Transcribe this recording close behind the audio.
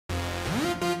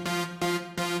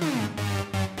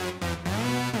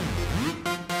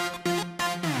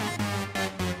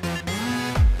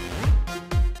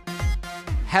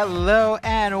Hello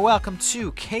and welcome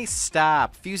to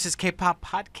K-Stop, Fuse's K-Pop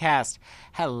podcast.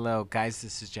 Hello guys,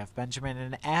 this is Jeff Benjamin,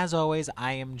 and as always,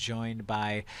 I am joined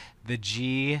by the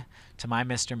G to my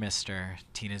Mr.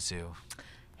 Tina Zhu.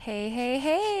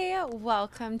 Hey.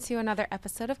 Welcome to another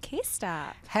episode of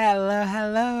K-Stop.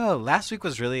 Hello. Last week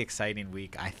was a really exciting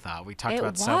week, I thought. We talked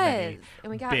about so many and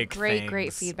we got big great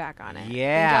things. feedback on it.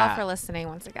 Yeah. Thank y'all for listening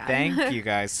once again. Thank you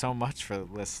guys so much for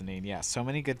listening. Yeah, so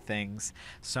many good things,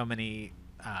 so many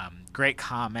great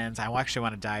comments. I actually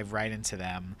want to dive right into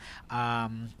them.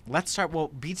 Let's start. Well,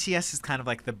 BTS is kind of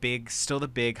like the big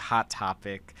hot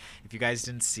topic. If you guys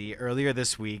didn't see, earlier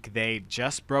this week, they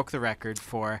just broke the record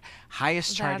for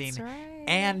highest charting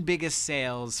and biggest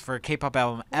sales for a K-pop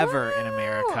album ever in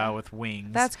America with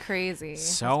Wings. That's crazy.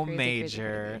 So crazy,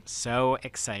 major, crazy. so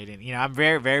exciting. You know, I'm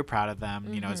very, very proud of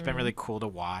them. You know, it's been really cool to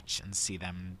watch and see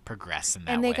them progress in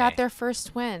that way. And they got their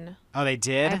first win. Oh, they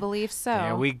did? I believe so.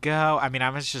 There we go. I mean, I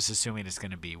was just assuming it's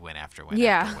going to be win after win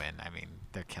after win. I mean,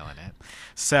 they're killing it.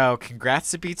 So,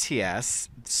 congrats to BTS.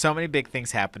 So many big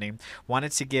things happening.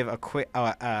 Wanted to give a quick,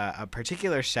 a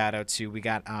particular shout out to. We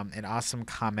got an awesome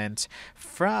comment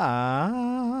from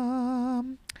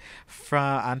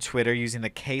on Twitter using the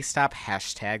K-Stop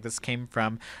hashtag. This came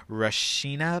from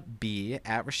Rashina B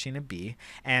at Rashina B,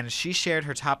 and she shared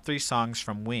her top 3 songs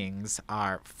from Wings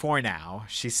are For Now.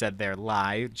 She said they're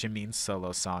Lie, Jimin's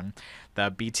solo song,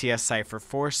 the BTS Cypher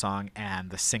 4 song, and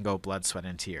the single Blood, Sweat,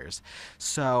 and Tears.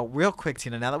 So real quick,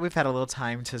 Tina, now that we've had a little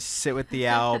time to sit with the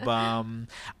album,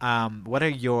 what are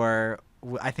your,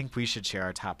 I think we should share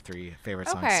our top 3 favorite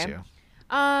songs too.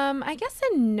 I guess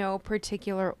in no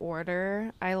particular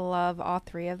order. I love all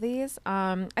 3 of these.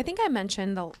 I think I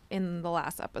mentioned in the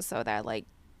last episode that I like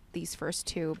these first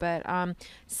 2, but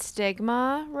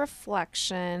Stigma,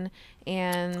 Reflection,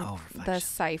 and the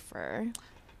Cypher.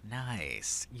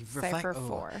 Nice. Cypher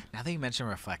 4. Now that you mention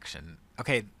Reflection,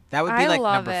 okay, that would be like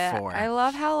number 4. I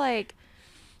love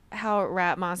how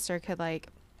Rat Monster could like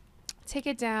take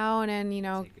it down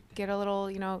and get a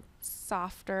little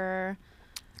softer.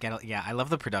 Yeah, I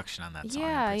love the production on that song.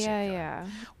 Yeah.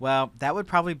 Well, that would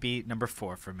probably be number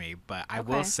 4 for me, but I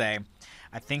will say,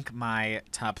 I think my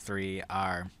top 3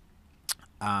 are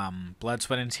Blood,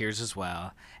 Sweat, and Tears as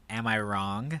well. Am I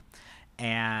Wrong?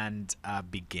 And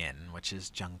Begin, which is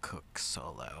Jungkook's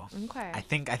solo. Okay. I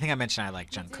think I mentioned I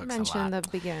like Jungkook's a lot. Mentioned the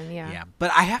Begin, yeah. Yeah,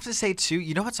 but I have to say too,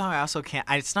 you know what song I also can't?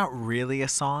 It's not really a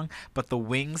song, but the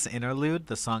Wings interlude,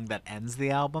 the song that ends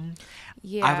the album.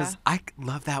 Yeah. I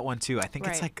love that one too. I think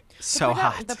it's like so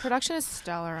hot. The production is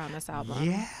stellar on this album.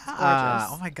 Yeah.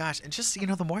 Oh my gosh, and just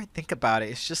the more I think about it,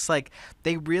 it's just like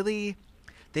they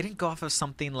didn't go off of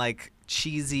something like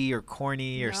cheesy or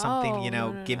corny or something,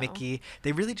 gimmicky.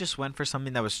 They really just went for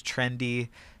something that was trendy,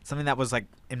 something that was like,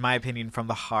 in my opinion, from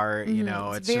the heart.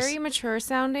 It's very just mature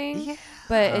sounding,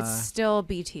 but it's still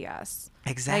BTS.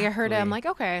 Exactly. Like I heard it, I'm like,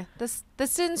 okay, this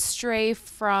didn't stray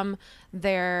from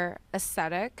their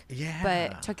aesthetic,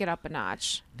 but took it up a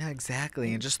notch. No,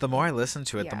 exactly. And just the more I listen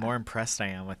to it, the more impressed I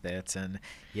am with it. And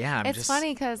it's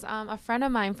funny because a friend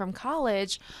of mine from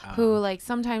college who like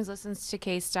sometimes listens to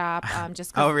K-Stop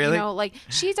just 'cause, really? Like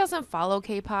she doesn't follow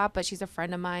K-pop, but she's a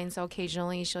friend of mine, so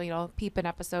occasionally she'll peep an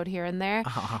episode here and there.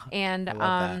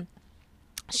 And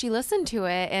she listened to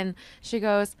it and she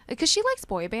goes, because she likes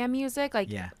boy band music, like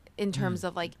in terms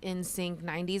of like NSYNC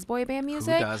 90s boy band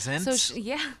music. Who doesn't? So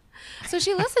so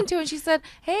she listened to it and she said,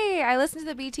 hey, I listened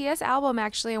to the BTS album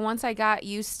actually, and once I got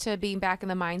used to being back in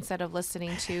the mindset of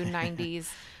listening to 90s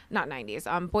not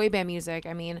 90s boy band music,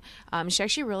 I mean, she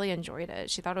actually really enjoyed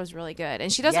it. She thought it was really good,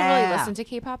 and she doesn't really listen to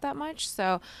K-pop that much,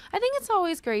 so I think it's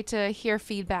always great to hear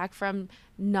feedback from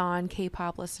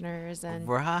non-K-pop listeners, and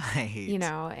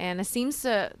and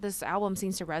this album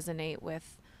seems to resonate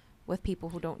with people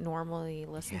who don't normally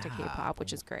listen to K-pop,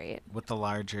 which is great. With the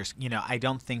larger, I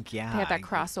don't think, they had that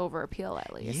crossover appeal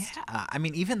at least. Yeah, I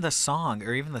mean, even the song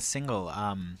or even the single,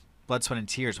 Blood, Sweat, and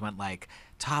Tears went like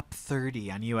top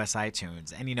 30 on US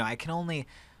iTunes. And,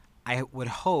 I would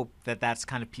hope that that's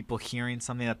kind of people hearing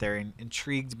something that they're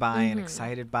intrigued by and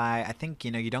excited by. I think,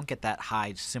 you don't get that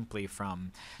high simply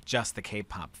from just the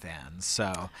K-pop fans.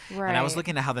 So, and I was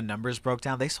looking at how the numbers broke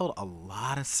down. They sold a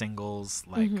lot of singles,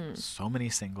 like so many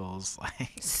singles,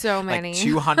 like so many, like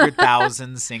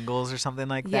 200,000 singles or something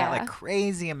like that, like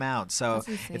crazy amount. So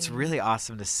it's really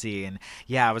awesome to see. And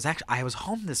I was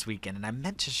home this weekend and I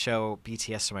meant to show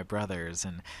BTS to my brothers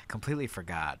and completely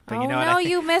forgot. But you know what?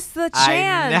 You missed the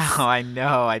chance. I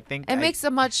know. I think it makes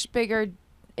a much bigger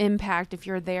impact if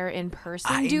you're there in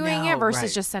person I doing know, it versus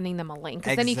right. just sending them a link,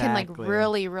 because then you can like Exactly.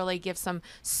 really, really give some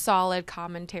solid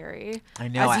commentary I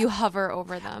know. as you hover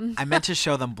over them. I meant to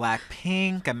show them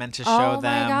Blackpink. I meant to show Oh my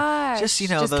them gosh! just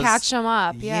Just those. catch them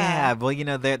up. Yeah. Well,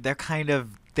 they're kind of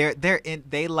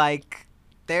they like.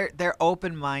 They're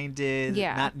open-minded,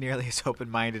 Yeah. not nearly as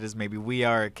open-minded as maybe we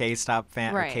are, K-stop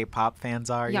fan or Right. K-pop fans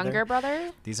are. Younger either.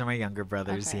 brother. These are my younger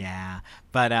brothers, Okay. yeah.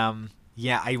 But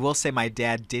yeah, I will say my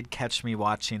dad did catch me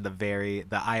watching the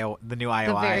new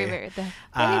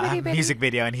I.O.I. Music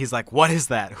video, and he's like, "What is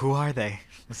that? Who are they?"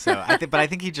 So but I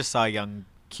think he just saw young,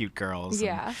 cute girls.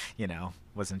 Yeah. And,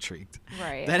 was intrigued.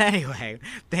 Right. But anyway,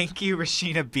 thank you,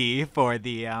 Rashina B, for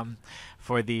the awesome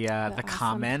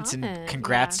comment, and comment,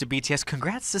 congrats yeah. to BTS.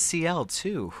 Congrats to CL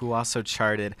too, who also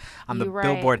charted on the You're right.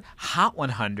 Billboard Hot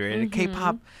 100.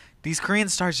 K-pop. These Korean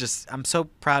stars I'm so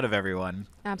proud of everyone.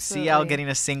 Absolutely. CL getting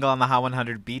a single on the Hot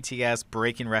 100, BTS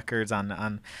breaking records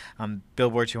on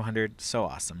Billboard 200. So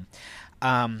awesome.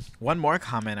 One more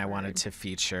comment I wanted to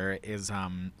feature is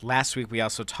last week we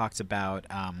also talked about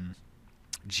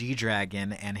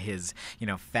G-Dragon and his,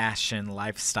 fashion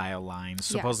lifestyle line,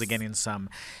 supposedly Yes. getting some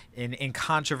in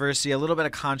controversy, a little bit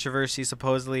of controversy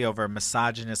supposedly over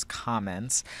misogynist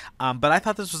comments. But I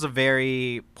thought this was a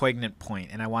very poignant point,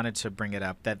 and I wanted to bring it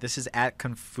up, that this is at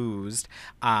Confused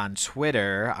on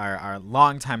Twitter, our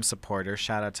longtime supporter,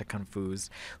 shout out to Confused,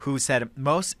 who said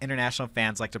most international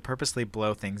fans like to purposely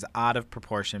blow things out of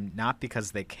proportion, not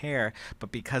because they care,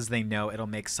 but because they know it'll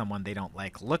make someone they don't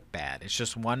like look bad. It's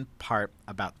just one part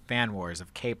about fan wars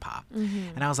of K-pop.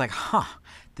 And I was like,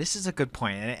 this is a good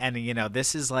point. And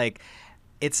this is like,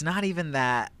 it's not even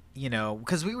that,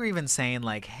 because we were even saying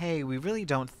like, hey, we really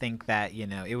don't think that,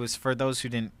 it was for those who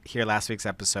didn't hear last week's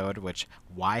episode, which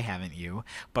why haven't you?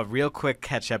 But real quick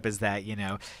catch up is that,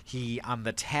 he on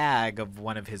the tag of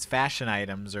one of his fashion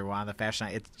items, or on the fashion,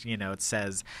 it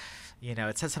says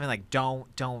something like,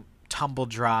 don't tumble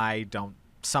dry, don't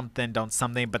something,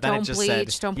 but then Don't it just bleach,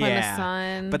 said, don't play in the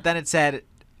sun. But then it said,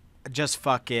 just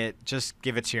fuck it, just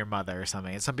give it to your mother or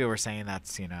something. And some people were saying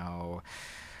that's,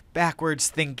 backwards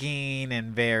thinking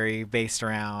and very based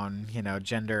around,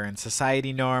 gender and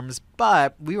society norms.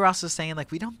 But we were also saying,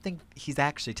 like, we don't think he's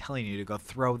actually telling you to go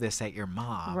throw this at your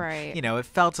mom. Right. It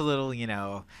felt a little,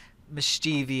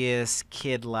 mischievous,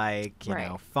 kid-like,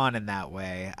 Right. fun in that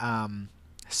way.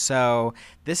 So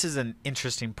this is an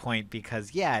interesting point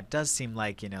because, yeah, it does seem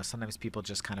like, sometimes people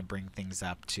just kind of bring things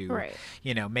up to, Right.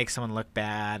 Make someone look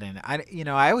bad. And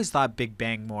I always thought Big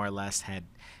Bang more or less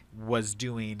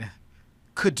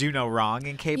could do no wrong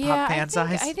in K-pop fans'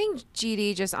 eyes. I think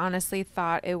GD just honestly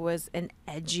thought it was an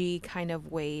edgy kind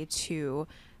of way to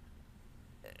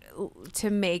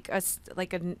make us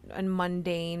like a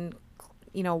mundane,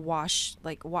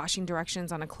 washing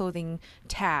directions on a clothing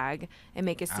tag and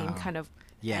make it seem kind of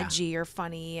edgy or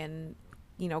funny and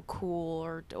cool,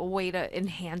 or a way to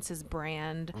enhance his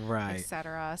brand, Right.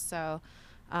 etc. So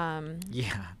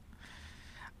Yeah.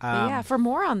 but yeah, for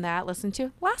more on that, listen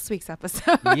to last week's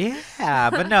episode. Yeah,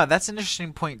 but no, that's an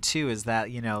interesting point too, is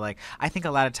that, like, I think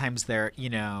a lot of times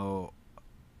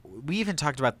we even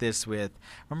talked about this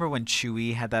remember when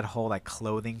Chewy had that whole like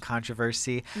clothing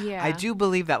controversy? Yeah. I do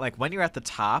believe that, like, when you're at the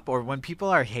top, or when people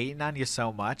are hating on you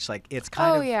so much, like, it's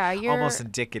kind of you're almost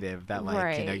indicative that, like,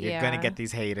 right, you're going to get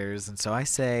these haters. And so I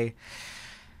say,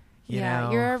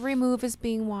 your every move is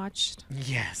being watched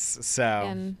yes. So.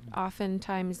 and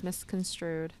oftentimes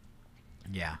misconstrued.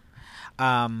 Yeah.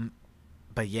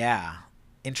 But yeah.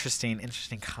 Interesting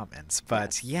comments.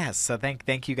 But yes, so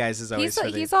thank you guys as always.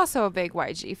 He's also a big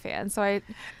YG fan, so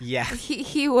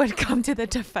he would come to the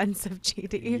defense of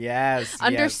GD. Yes.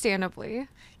 Understandably.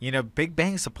 Big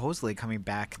Bang supposedly coming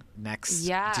back next.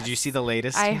 Yes. Did you see the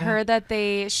latest? I heard that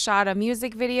they shot a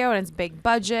music video and it's big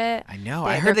budget. I know.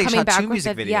 I heard they shot 2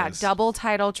 music videos. Yeah, double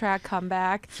title track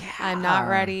comeback. Yeah. I'm not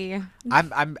ready.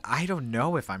 I don't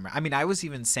know if I'm. I mean, I was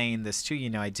even saying this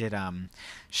too. I did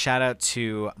shout out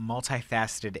to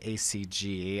multifaceted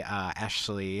ACG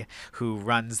Ashley, who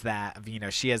runs that.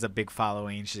 She has a big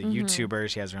following. She's a YouTuber.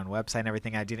 She has her own website and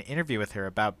everything. I did an interview with her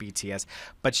about BTS,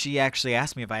 but she actually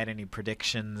asked me if I had any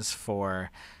predictions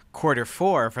for quarter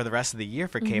 4 for the rest of the year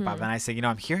for K-pop, and I said,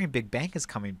 I'm hearing Big Bang is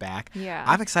coming back. Yeah.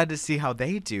 I'm excited to see how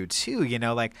they do too.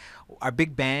 Like, are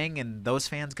Big Bang and those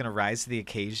fans gonna rise to the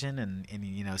occasion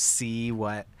and see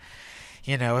what,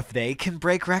 if they can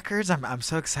break records? I'm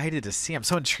so excited to see. I'm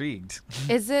so intrigued.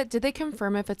 Did they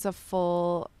confirm if it's a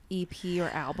full EP or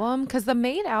album? Because the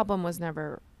Made album was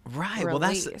never Right.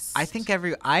 released. Well, I think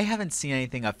I haven't seen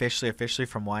anything officially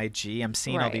from YG. I'm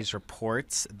seeing all these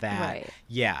reports that,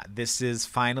 this is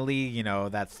finally,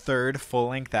 that third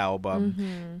full-length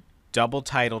album. double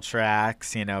title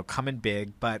tracks, coming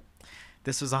big. But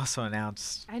this was also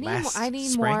announced last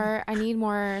spring. I need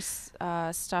more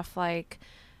stuff like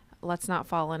Let's Not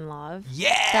Fall in Love.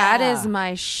 Yeah. That is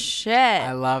my shit.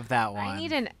 I love that one. I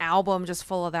need an album just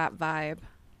full of that vibe.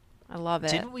 I love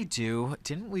it. Didn't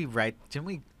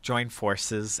we join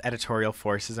forces, editorial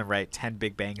forces, and write 10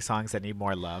 Big Bang songs that need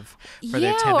more love for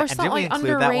their 10? Or and something like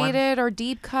include that one? underrated or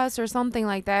deep cuts or something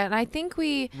like that. And I think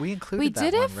we included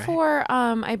did that it one, right? for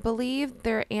I believe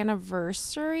their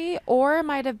anniversary, or it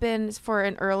might have been for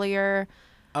an earlier.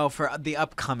 Oh, for the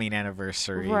upcoming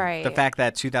anniversary. Right. The fact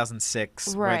that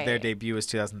 2006, Right. their debut was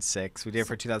 2006. We did it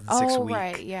for 2006 week.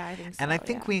 Right. Yeah, I think so. And I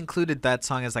think we included that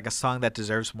song as like a song that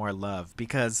deserves more love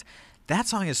because that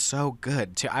song is so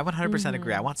good too. I 100%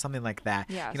 agree. I want something like that.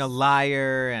 Yes.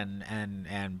 Liar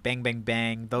and Bang Bang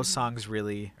Bang. Those songs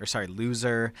really,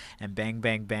 Loser and Bang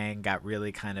Bang Bang got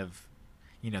really kind of,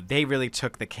 they really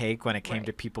took the cake when it came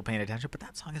to people paying attention. But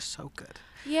that song is so good.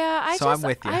 Yeah, I'm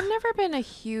with you. I've never been a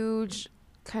huge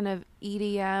kind of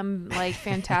EDM like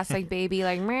Fantastic Baby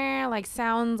like meh, like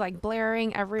sounds like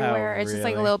blaring everywhere. It's just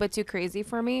like a little bit too crazy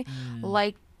for me.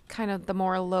 Like kind of the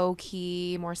more low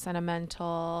key, more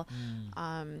sentimental,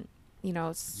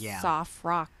 soft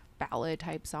rock ballad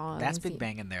type songs. That's Big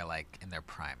Bang in their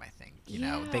prime, I think.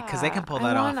 Because they can pull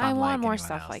that off. I want more anyone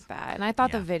stuff else. like that, and I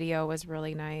thought the video was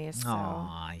really nice. So.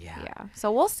 Aw, yeah.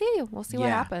 So we'll see. We'll see what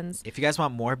happens. If you guys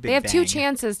want more Big They have Bang, 2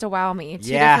 chances to wow me. 2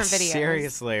 different videos.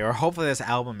 Seriously. Or hopefully this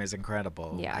album is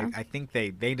incredible. Yeah. I think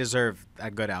they deserve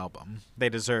a good album. They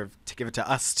deserve to give it to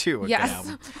us too. Yes. Good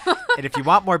album. And if you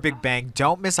want more Big Bang,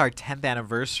 don't miss our 10th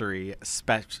anniversary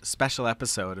special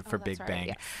episode for Big Bang.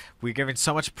 Yes. We're giving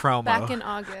so much promo. Back in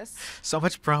August. So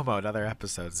much promo in other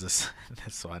episodes this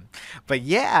one. But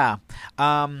yeah.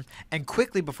 And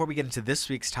quickly before we get into this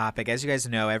week's topic, as you guys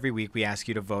know, every week we ask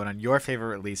you to vote on your favorite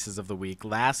releases of the week.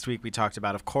 Last week we talked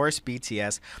about, of course,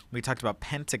 BTS. We talked about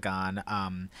Pentagon.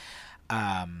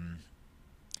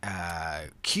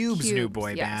 Cube's new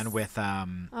boy band with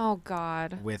oh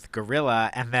god, with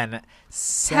Gorilla, and then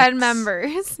 10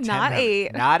 members, not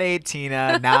 8. Not 8,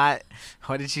 Tina. Not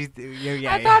what did you?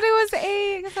 Yeah, I thought it was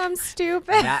 8 because I'm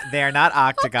stupid. They are not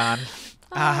Octagon.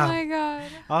 Oh my god.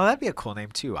 Oh, that'd be a cool name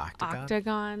too, Octagon.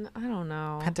 Octagon. I don't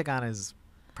know. Pentagon is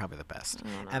probably the best.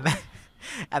 I don't know.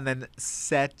 And then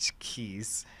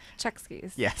Setchkeys.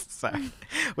 Chexkeys. Yes, sorry.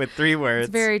 With 3 words.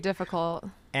 It's very difficult.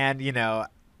 And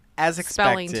as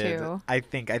Spelling expected, too. I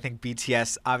think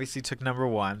BTS obviously took number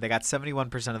 1. They got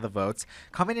 71% of the votes.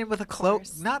 Coming in with a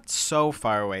close, not so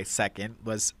far away second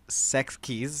was Sex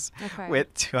Keys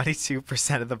with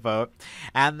 22% of the vote.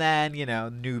 And then,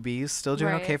 Newbies, still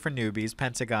doing okay for Newbies.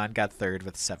 Pentagon got third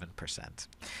with 7%.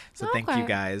 So thank you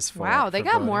guys for they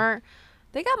got voting. more.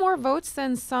 They got more votes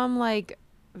than some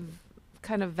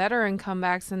kind of veteran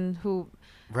comebacks and who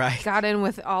got in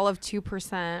with all of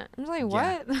 2%. I'm like,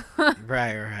 what?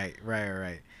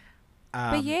 Right.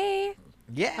 But yay.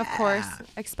 Yeah. Of course,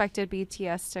 expected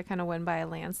BTS to kind of win by a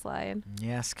landslide.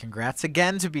 Yes, congrats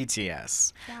again to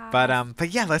BTS. Yeah.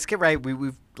 But yeah, let's get right.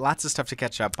 We've lots of stuff to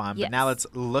catch up on. Yes. But now let's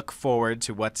look forward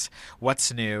to what's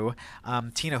new.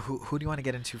 Tina, who do you want to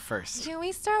get into first? Can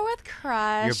we start with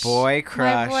Crush? Your boy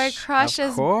Crush. My boy Crush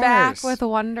is back with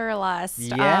Wanderlust.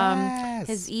 Yes.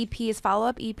 His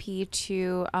follow-up EP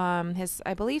to his,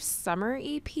 I believe, summer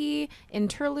EP,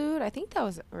 Interlude. I think that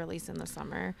was released in the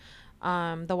summer.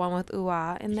 The one with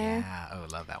I.O.I in there. Yeah,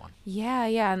 love that one. Yeah.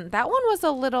 And that one was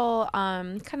a little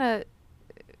kind of.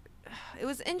 It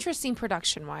was interesting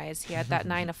production-wise. He had that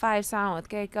 9 to 5 sound with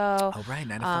Gecko. Oh right,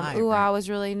 9 to 5. I.O.I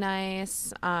was really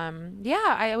nice.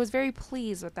 I was very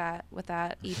pleased with that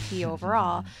EP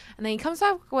overall. And then he comes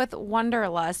back with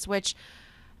Wanderlust, which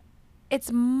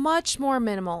it's much more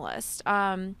minimalist.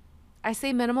 I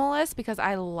say minimalist because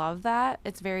I love that.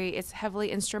 It's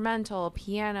heavily instrumental,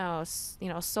 piano,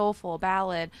 soulful,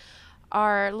 ballad.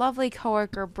 Our lovely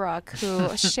coworker Brooke,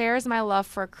 who shares my love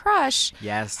for Crush.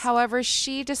 Yes. However,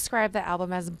 she described the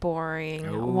album as boring,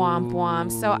 Ooh. womp womp.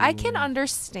 So I can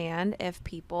understand if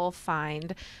people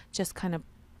find just kind of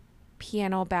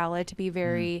piano ballad to be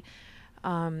very,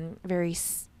 very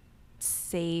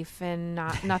safe and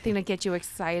nothing to get you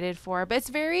excited for. But it's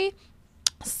very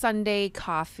Sunday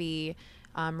coffee,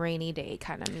 rainy day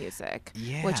kind of music,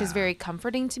 which is very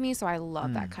comforting to me. So I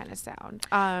love that kind of sound.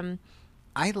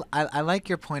 I like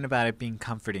your point about it being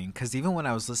comforting, because even when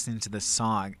I was listening to this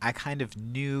song, I kind of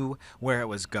knew where it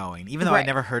was going, even though I Right.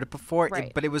 never heard it before.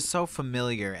 Right. But it was so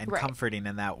familiar and Right. comforting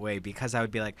in that way, because I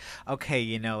would be like,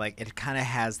 okay, like it kind of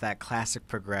has that classic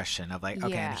progression of like, okay,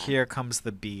 and Yeah. here comes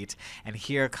the beat, and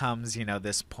here comes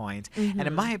this point. And in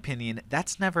Mm-hmm. my opinion,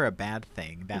 that's never a bad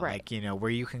thing. That Right. like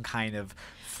where you can kind of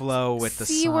flow with the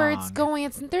See where it's song. going.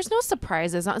 There's no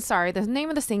surprises. I'm sorry. The name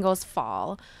of the single is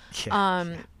Fall. Yeah.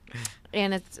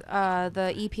 And it's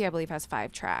the EP I believe has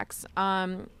 5 tracks.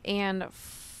 And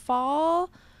Fall,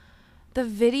 the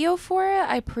video for it,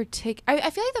 I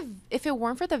feel like if it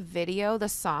weren't for the video, the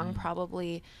song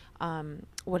probably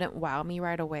wouldn't wow me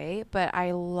right away. But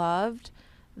I loved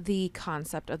the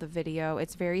concept of the video.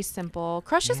 It's very simple.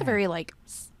 Crush is a Yeah. very like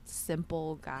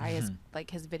simple guy.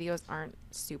 His videos aren't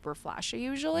super flashy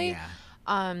usually. Yeah.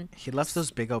 Um, He loves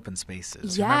those big open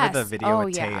spaces. Yes. Remember the video Oh,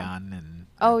 with yeah. Taeyeon and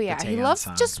oh the yeah, he Taeyeon loves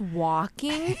song? just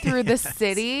walking through the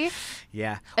city,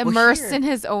 Yeah. Well, immersed here- in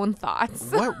his own thoughts.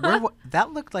 that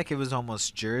looked like it was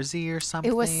almost Jersey or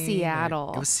something. It was or-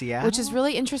 Seattle. It was Seattle, Which is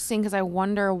really interesting because I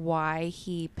wonder why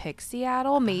he picked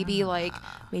Seattle. Maybe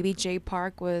maybe Jay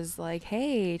Park was like,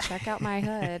 "Hey, check out my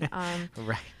hood."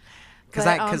 right.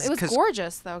 It was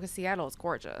gorgeous though, because Seattle is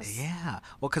gorgeous. Yeah,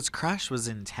 well, because Crush was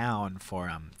in town for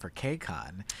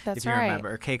KCON, That's if you right.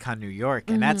 remember, or KCON New York,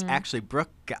 and that's actually Brooke.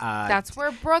 That's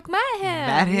where Brooke met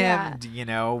him.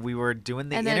 Yeah. We were doing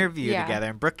the And then- interview yeah. together,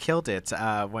 and Brooke killed it.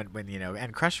 When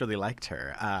and Crush really liked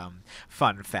her.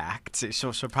 Fun fact: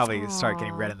 she'll probably start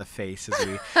getting red in the face as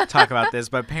we talk about this,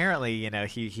 but apparently,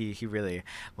 he really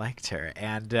liked her,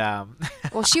 and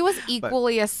Well, she was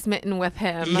equally as smitten with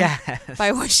him. yes,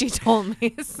 By what she told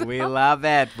me. So. we love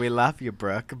it. We love you,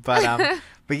 Brooke. But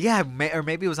yeah, or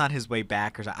maybe it was on his way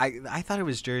back or something. I thought it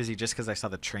was Jersey just because I saw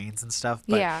the trains and stuff.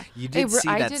 But Yeah, you did see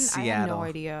that Seattle. I had no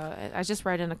idea. I just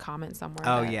read in a comment somewhere.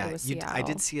 Oh that yeah, it was I Seattle.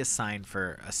 did see a sign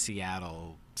for a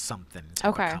Seattle something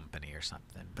type Okay. of company or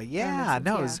something. But yeah, sense,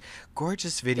 no, yeah. it was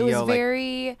gorgeous It video. was like,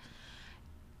 very.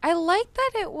 I like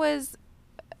that it was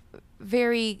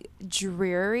very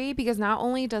dreary because not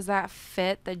only does that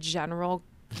fit the general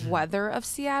weather of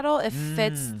Seattle, it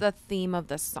fits the theme of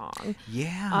the song.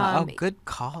 yeah, good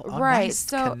call. Oh, right, nice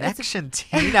so connection,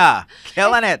 Tina,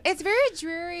 killing it. It's very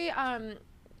dreary.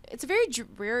 It's a very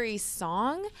dreary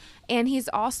song, and he's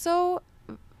also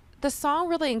the song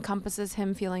really encompasses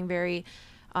him feeling very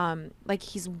like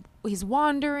he's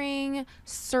wandering,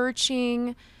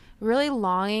 searching, really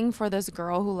longing for this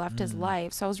girl who left his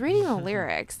life. So I was reading the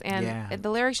lyrics, and Yeah. the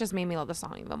lyrics just made me love the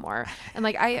song even more. And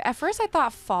like at first I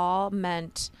thought fall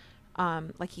meant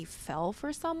like he fell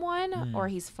for someone or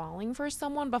he's falling for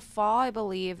someone, but fall I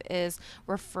believe is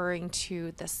referring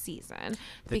to the season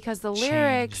because the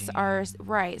lyrics are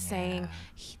right saying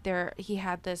he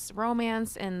had this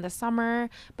romance in the summer,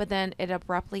 but then it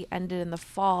abruptly ended in the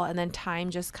fall, and then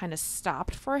time just kind of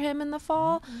stopped for him in the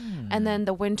fall, and then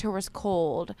the winter was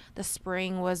cold, the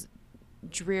spring was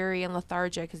dreary and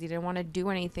lethargic because he didn't want to do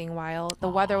anything while the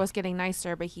weather was getting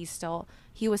nicer, but he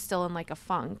was still in like a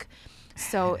funk.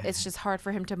 So it's just hard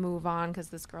for him to move on because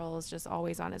this girl is just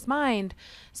always on his mind.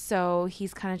 So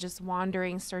he's kind of just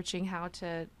wandering, searching how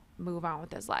to move on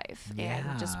with his life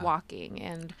and just Yeah. walking.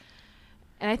 And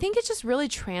I think it just really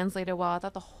translated well. I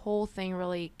thought the whole thing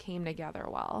really came together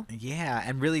well. Yeah,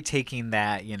 and really taking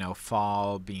that,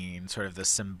 fall being sort of the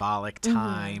symbolic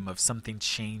time of something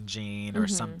changing or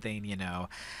something,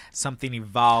 something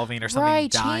evolving or something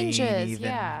Right, dying changes, even,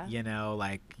 yeah.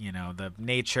 The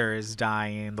nature is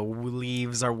dying, the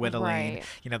leaves are whittling,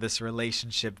 Right. this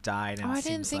relationship died. And Oh, it I didn't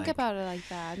seems think like, about it like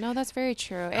that. No, that's very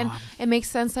true. And it makes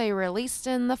sense that he released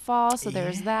in the fall, so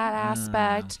there's that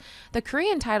aspect. The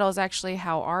Korean title is actually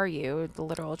How Are You, the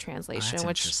literal translation, that's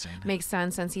which interesting. makes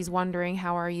sense since he's wondering,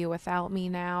 how are you without me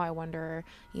now? I wonder,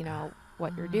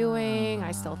 what you're doing.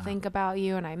 I still think about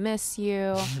you and I miss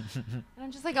you. And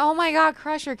I'm just like, oh my God,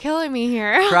 Crush, you're killing me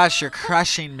here. Crush, you're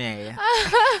crushing me.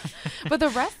 But the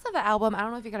rest of the album, I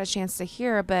don't know if you got a chance to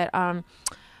hear, but I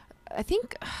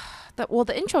think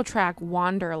the intro track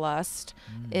Wanderlust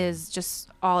is just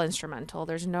all instrumental.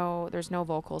 There's no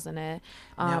vocals in it.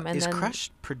 Now, And is then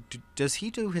Crush, does he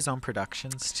do his own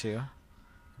productions too?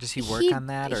 Does he work on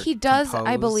that? Or he does, I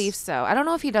compose? believe so. I don't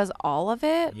know if he does all of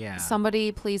it. Yeah.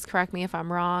 Somebody please correct me if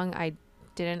I'm wrong. I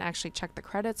didn't actually check the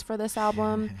credits for this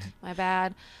album. My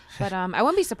bad. But I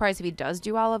wouldn't be surprised if he does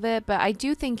do all of it. But I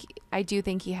do think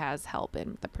he has help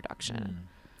in the production.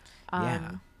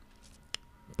 Yeah.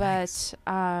 But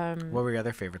What were your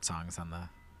other favorite songs on the?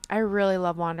 I really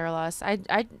love Wanderlust. I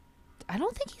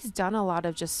don't think he's done a lot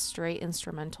of just straight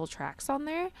instrumental tracks on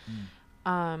there.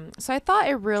 So I thought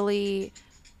it really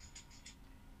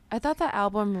I thought that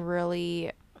album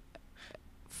really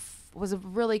was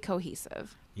really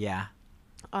cohesive. Yeah.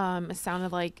 It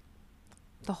sounded like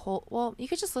the whole, well, you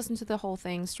could just listen to the whole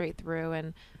thing straight through,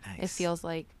 and it Nice. feels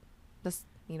like this,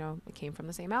 it came from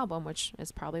the same album, which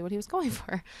is probably what he was going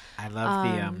for. I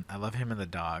love I love him and the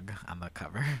dog on the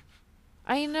cover.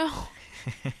 I know.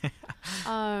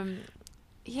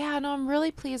 Yeah, no, I'm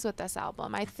really pleased with this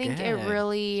album. I think Good. it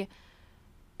really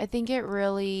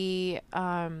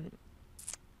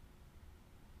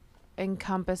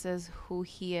encompasses who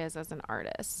he is as an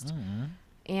artist. Mm-hmm.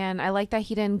 And I like that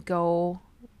he didn't go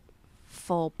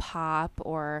full pop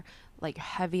or like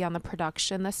heavy on the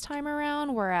production this time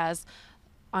around, whereas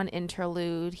on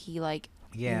Interlude he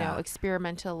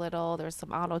experimented a little. There's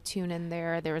some auto tune in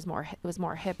there. It was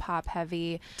more hip hop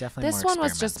heavy. Definitely. This more one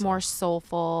was just more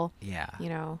soulful. Yeah.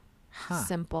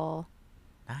 Simple.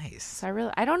 Nice.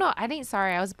 So I don't know. I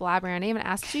was blabbering. I didn't even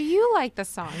ask, do you like the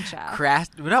song, Jeff? Crash.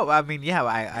 No, I mean, yeah.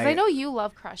 I know you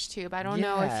love Crush too, but I don't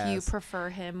know if you Yes. prefer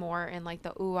him more in like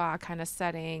the I.O.I kind of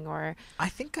setting, or I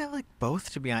think I like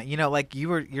both, to be honest. Like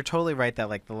you're totally right that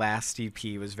like the last EP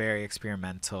was very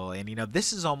experimental, and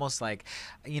this is almost like,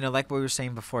 like what we were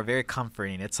saying before, very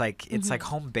comforting. It's like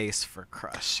home base for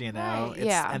Crush, Right, It's,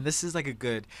 yeah. And this is like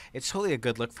it's totally a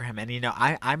good look for him. And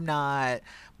I'm not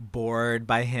bored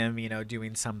by him,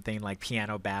 doing something like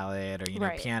piano ballad or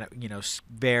Right. piano,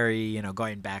 very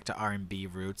going back to R&B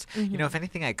roots. If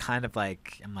anything, I kind of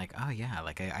like, I'm like, oh yeah,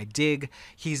 like I dig.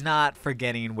 He's not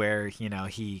forgetting where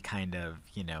he kind of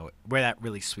where that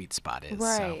really sweet spot is.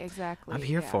 right, So exactly. I'm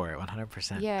here yeah. for it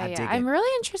 100%. Yeah, I yeah. dig I'm it.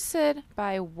 really interested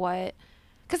by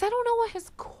because I don't know what his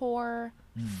core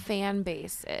fan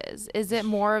base is. Is it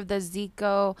more of the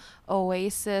Zico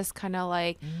Oasis kind of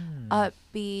like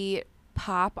upbeat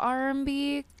pop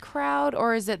R&B crowd,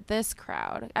 or is it this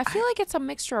crowd? I feel like it's a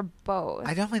mixture of both.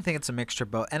 I definitely think it's a mixture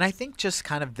of both. And I think just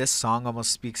kind of this song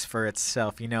almost speaks for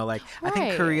itself. Like I think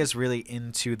Right. Korea's really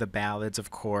into the ballads, of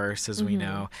course, as we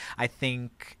know. I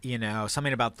think,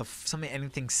 something about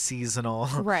anything seasonal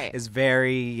Right. is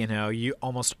very, you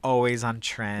almost always on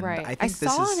trend. Right. I I think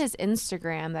saw on his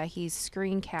Instagram that he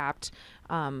screen capped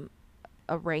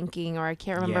a ranking, or I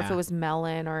can't remember if Yeah. it was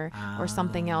Melon or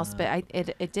something else, but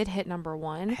it did hit number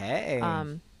 1. Hey.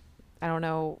 I don't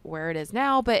know where it is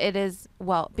now, but it is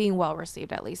being well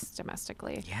received, at least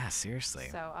domestically. Yeah, seriously.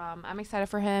 So I'm excited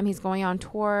for him. He's going on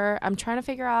tour. I'm trying to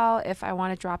figure out if I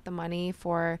want to drop the money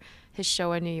for his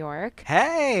show in New York.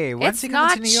 Hey, when's It's he coming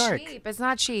not to New York? cheap. It's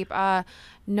not cheap.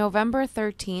 November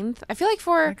 13th. I feel like Oh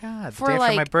for my God, for the day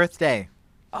like for my birthday.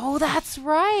 oh, that's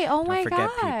right. Oh my forget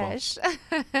people. gosh.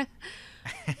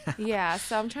 Yeah,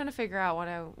 so I'm trying to figure out what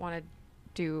I want to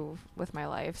do with my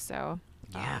life. So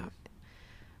Yeah.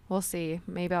 we'll see.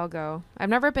 Maybe I'll go. I've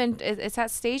never been. It's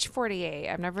at Stage 48.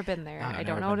 I've never been there. Oh, I've I don't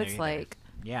never know what been it's there either. like.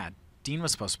 Yeah, Dean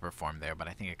was supposed to perform there, but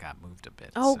I think it got moved a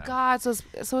bit. Oh so. God.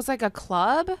 So it's like a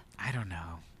club. I don't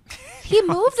know. He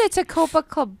moved it to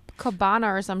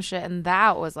Copacabana or some shit, and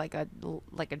that was like a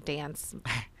dance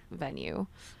venue.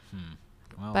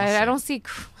 Well, But we'll I see.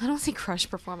 don't see Crush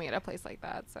performing at a place like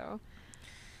that. So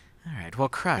All right. Well,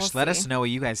 Crush, We'll let us see. know what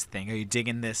you guys think. Are you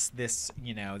digging this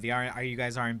are you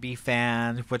guys R&B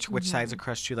fans? Which sides of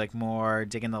Crush do you like more?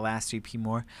 Digging the last EP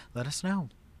more? Let us know.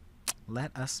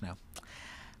 Let us know.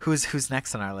 Who's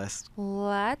next on our list?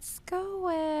 let's go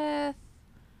with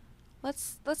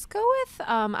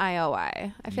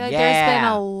I.O.I. I feel like there's been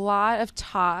Yeah. a lot of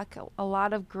talk, a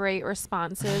lot of great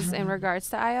responses in regards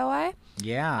to I.O.I.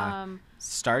 Yeah.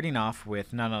 Starting off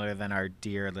with none other than our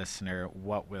dear listener,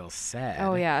 What Will Said.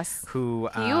 Oh yes, Who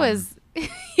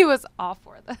he was all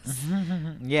for this.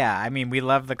 Yeah, I mean, we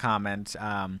love the comment.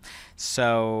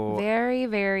 So Very,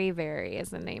 very, very is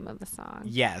the name of the song.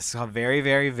 yes, so very,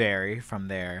 very, very from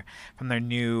their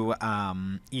new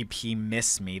EP,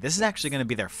 Miss Me. This is actually going to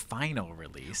be their final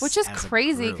release, Which is as a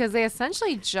crazy group. because they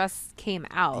essentially just came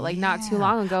out like not too Yeah.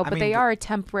 long ago, I but mean, they are a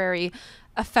temporary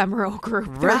ephemeral group.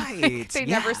 They're Right, they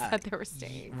never yeah. said they were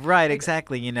staying. Right,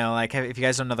 exactly. Like if you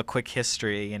guys don't know the quick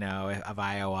history, of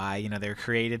I.O.I, they were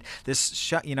created this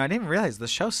show. I didn't realize the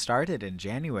show started in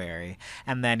January,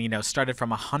 and then started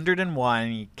from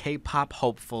 101 K-pop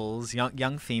hopefuls,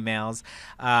 young females.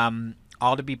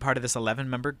 All to be part of this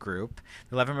 11-member group.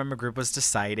 The 11-member group was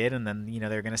decided, and then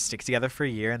they're going to stick together for a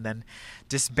year and then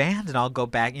disband and all go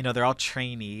back. They're all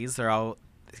trainees. They're all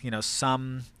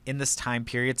some in this time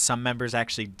period, some members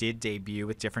actually did debut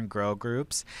with different girl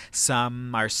groups.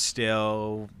 Some are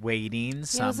still waiting.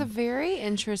 Yeah, it was a very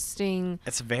interesting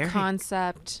It's very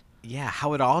concept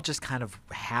how it all just kind of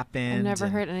happened. I've never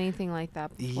and- heard anything like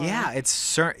that before. Yeah,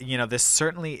 this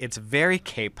certainly, it's very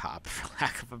K-pop, for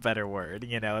lack of a better word.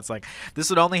 It's like this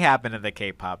would only happen in the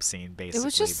K-pop scene, basically. It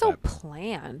was just so but-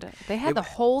 planned. They had the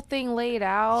whole thing laid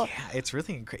out. Yeah, it's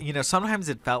really sometimes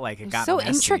it felt like it got So messy.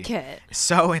 intricate.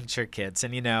 So intricate.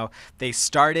 And they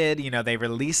started, they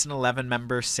released an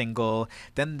 11-member single.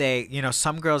 Then they,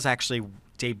 some girls actually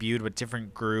debuted with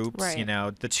different groups.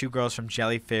 Right. The two girls from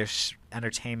Jellyfish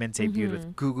Entertainment debuted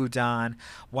with Goo Goo Dolls.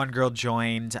 One girl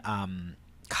joined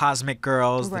Cosmic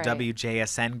Girls, Right. the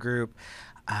WJSN group.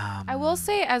 I will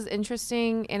say, as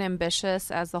interesting and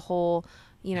ambitious as the whole,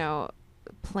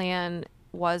 plan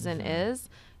was and is,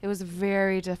 it was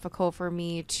very difficult for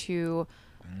me to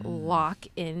lock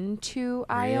into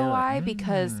I.O.I.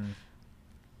 because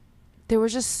there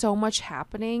was just so much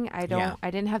happening. I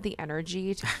didn't have the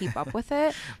energy to keep up with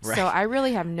it. Right. So I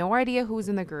really have no idea who's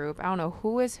in the group. I don't know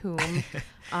who is whom.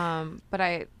 But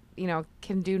I,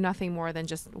 can do nothing more than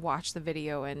just watch the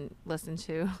video and listen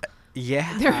to.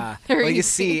 Yeah. They're Well, you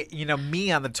easy. see,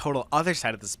 me on the total other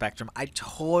side of the spectrum, I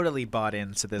totally bought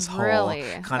into this whole Really?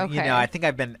 Okay. I think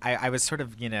I was sort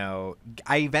of,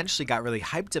 I eventually got really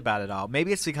hyped about it all.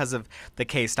 Maybe it's because of the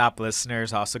K-Stop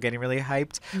listeners also getting really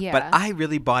hyped. Yeah. But I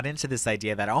really bought into this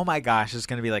idea that, oh my gosh, it's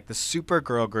going to be like the super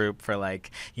girl group for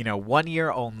 1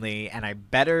 year only. And I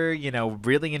better,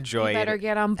 really enjoy You better it.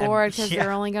 get on board because yeah.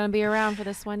 they're only going to be around for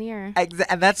this 1 year.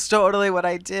 And that's totally what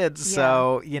I did.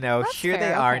 So, That's here they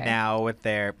fair, are okay. now with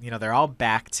their, they're all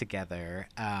back together.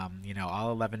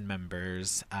 All 11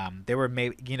 members. They were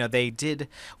maybe,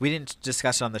 we didn't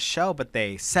discuss it on the show, but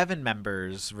 7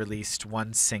 members released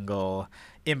one single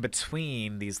in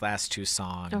between these last 2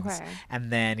 songs. Okay.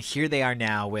 And then here they are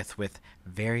now with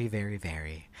Very, Very,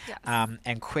 Very. Yes.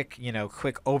 And quick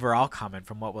overall comment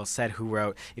from What Will Said, who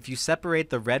wrote, if you separate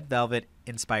the Red Velvet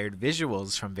inspired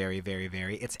visuals from Very, Very,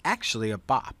 Very, it's actually a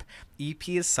bop. EP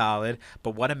is solid,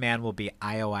 but What a Man will be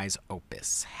I.O.I's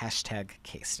opus. Hashtag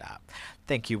K-Stop.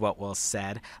 Thank you, What Will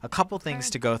Said. A couple things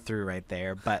to go through right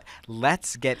there, but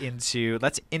let's weave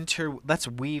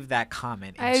that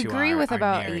comment into I agree with our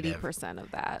about narrative. 80%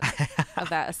 of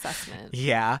that assessment.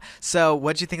 Yeah. So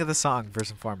what'd you think of the song,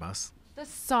 first and foremost? The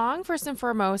song, first and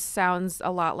foremost, sounds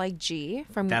a lot like G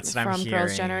from That's what I'm Girls'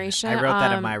 hearing. Generation. I wrote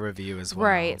that in my review as well.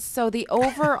 Right. So the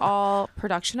overall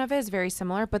production of it is very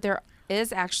similar, but there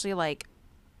is actually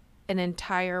an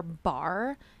entire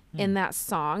bar in that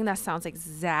song that sounds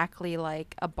exactly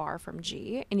like a bar from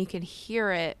G, and you can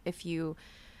hear it if you.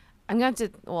 I'm not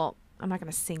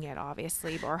gonna sing it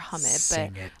obviously or hum it,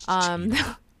 Sing it,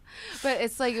 but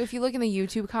it's like if you look in the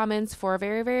YouTube comments for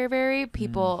Very, Very, Very,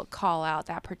 people call out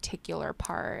that particular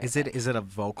part. Is it a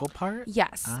vocal part?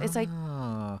 Yes, it's like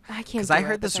Oh. I can't. 'Cause do I it,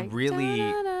 heard but it's this like, really-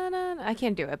 da-da-da-da. I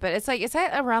can't do it, but it's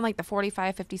at around the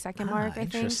 45-50 second mark. I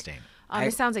think. Interesting.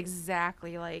 It sounds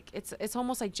exactly like it's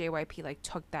almost like JYP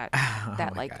took that Oh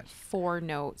that my God.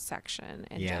 4-note section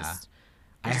and Yeah. just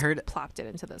I heard plopped it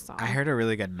into the song. I heard a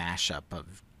really good mashup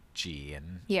of G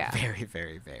and Yeah. Very,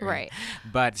 Very, Very. Right.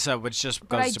 But so which just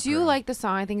But goes I to do prove- like the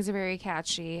song. I think it's very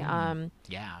catchy.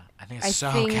 Yeah, I think it's I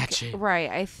so think catchy. right.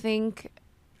 I think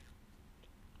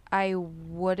I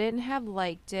wouldn't have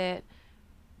liked it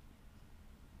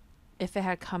if it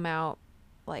had come out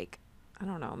I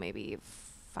don't know, maybe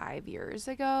 5 years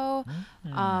ago.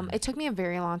 It took me a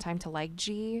very long time to like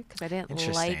G because I didn't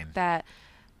Interesting. like that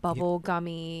bubble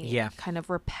gummy, Yeah. kind of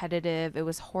repetitive. It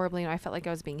was horribly. I felt like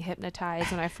I was being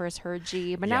hypnotized when I first heard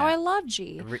G, but now Yeah. I love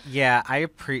G. Yeah,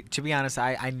 to be honest,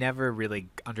 I never really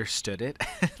understood it.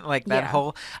 That Yeah.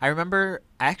 whole, I remember,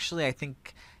 actually, I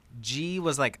think G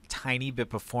was tiny bit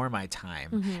before my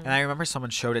time. And I remember someone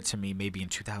showed it to me maybe in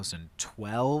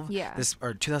 2012. Yeah.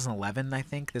 Or 2011, I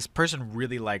think. This person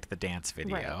really liked the dance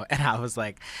video. Right. And I was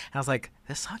like,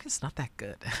 this song is not that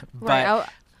good. Right. But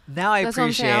now I That's what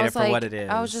I'm saying. appreciate I it was for what it is.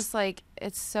 I was just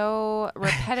it's so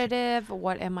repetitive.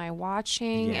 What am I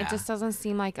watching? Yeah. It just doesn't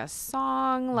seem like a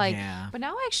song. Yeah. But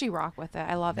now I actually rock with it.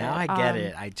 I love it. Now I get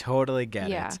it. I totally get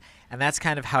yeah. it. And that's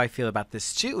kind of how I feel about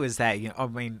this too, is that,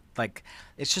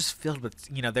 it's just filled with,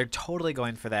 they're totally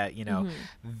going for that,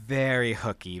 very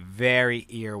hooky, very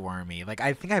earwormy.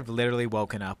 I think I've literally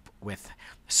woken up with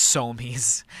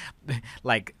Somi's,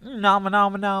 nom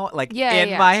nom nom,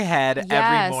 in my head every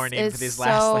Yes, morning it's for these so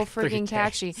last, 3 freaking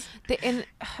catchy. days. And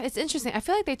it's interesting. I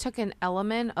feel like they took an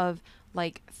element of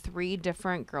 3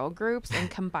 different girl groups and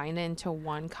combined it into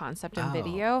one concept and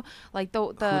video.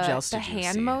 else The did you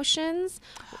hand see? motions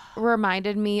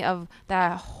reminded me of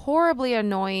that horribly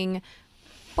annoying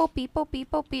bo beep bo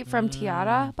beep bo beep from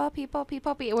Tiara, bo beep bo beep,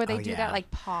 where they do yeah. that like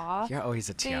paw. You're always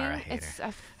a Tiara thing. hater. It's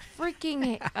a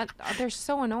freaking they're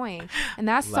so annoying. And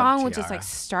that Love song was Tiara. just like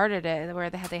started it, where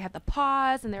they had the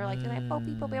paws and they were like doing like bo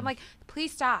beep bo beep. I'm like,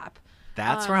 please stop.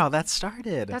 That's where all that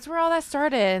started. That's where all that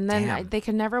started, and then they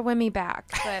could never win me back.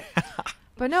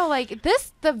 But no, like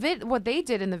what they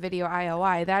did in the video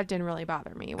I.O.I, that didn't really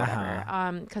bother me, whatever.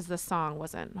 Because the song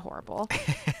wasn't horrible.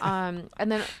 And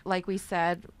then, like we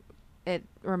said, it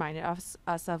reminded us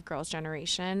of Girls'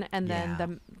 Generation, and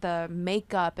then the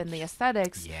makeup and the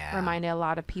aesthetics reminded a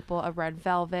lot of people of Red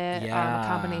Velvet. A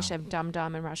combination of Dum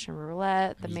Dum and Russian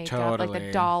Roulette. The makeup, like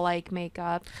the doll-like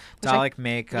makeup. Doll-like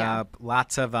makeup.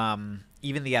 Lots of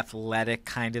even the athletic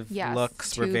kind of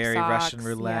looks were very socks, Russian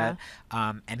Roulette.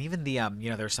 And even the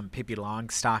there's some Pippi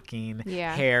Longstocking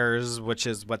hairs, which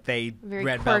is what they very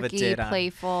Red quirky, Velvet did.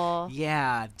 Playful.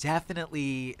 Yeah,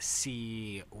 definitely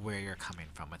see where you're coming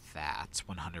from with that.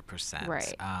 100%.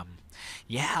 Right.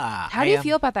 Yeah. How do you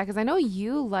feel about that? Because I know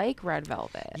you like Red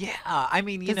Velvet. Yeah, I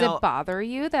mean, Does it bother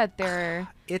you that they're?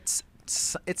 It's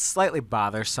slightly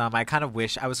bothersome. I kind of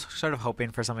wish I was sort of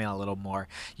hoping for something a little more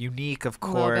unique, of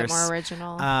course. A little bit more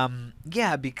original.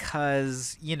 Yeah,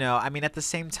 because, I mean, at the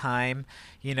same time,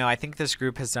 I think this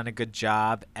group has done a good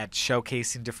job at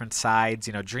showcasing different sides.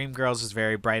 Dreamgirls was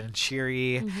very bright and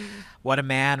cheery. Mm-hmm. What a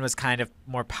Man was kind of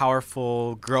more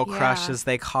powerful, girl crush, as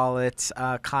they call it,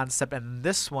 concept. And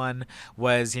this one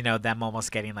was, them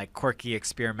almost getting like quirky,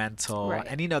 experimental. Right.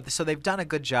 And, so they've done a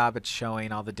good job at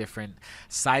showing all the different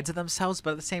sides of themselves.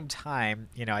 But at the same time,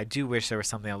 I do wish there was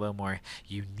something a little more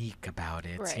unique about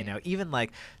it. Right. Even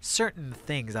like certain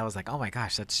things, I was like, oh my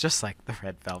gosh, that's just like the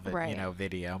Red Velvet,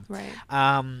 video. Right.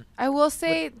 I will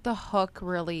say the hook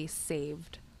really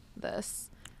saved this.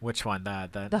 Which one?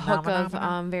 The hook of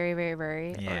very, very,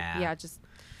 very. Yeah.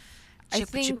 I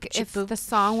think if the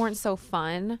song weren't so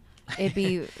fun,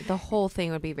 the whole thing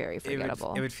would be very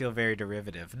forgettable. It would feel very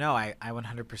derivative. No, I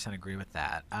 100% agree with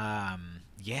that.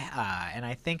 Yeah, and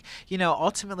I think,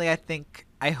 ultimately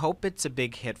I hope it's a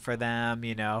big hit for them,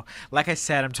 Like I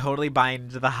said, I'm totally buying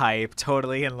into the hype,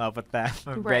 totally in love with them.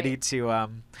 I'm ready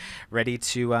to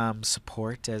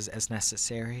support as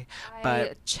necessary.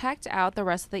 I checked out the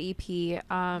rest of the EP.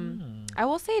 I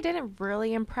will say it didn't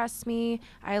really impress me.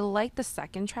 I like the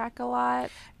second track a lot.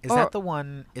 Is that the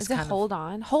one? Is it Hold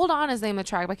On? Hold On is the name of the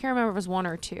track, but I can't remember if it was 1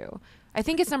 or 2. I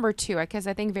think it's number 2 because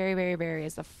I think Very, Very, Very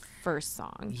is the first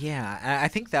song. Yeah, I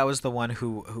think that was the one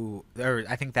or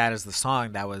I think that is the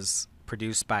song that was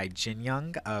produced by Jin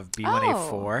Young of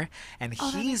B1A4, and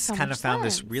he's kind of found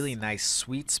this really nice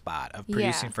sweet spot of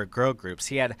producing for girl groups.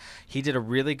 He did a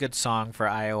really good song for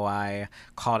I.O.I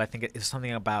called, I think it is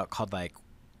something called like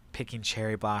Picking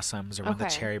Cherry Blossoms or When the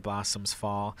Cherry Blossoms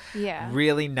Fall. Yeah.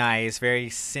 Really nice, very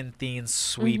synthy and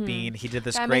sweeping. Mm-hmm. He did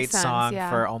this great song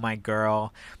for Oh My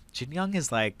Girl. Jin Young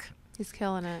is like... He's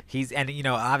killing it.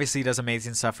 Obviously he does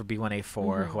amazing stuff for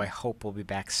B1A4, who I hope will be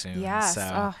back soon. Yes.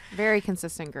 So. Very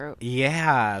consistent group.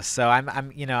 Yeah. So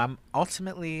I'm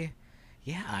ultimately...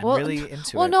 Yeah, I'm really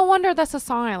into it. Well, no wonder that's a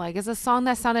song I like. It's a song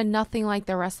that sounded nothing like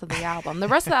the rest of the album. The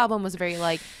rest of the album was very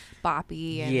like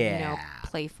boppy and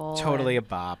playful. Totally a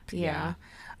bop. Yeah.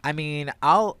 I mean,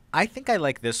 I think I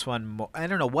like this one more. I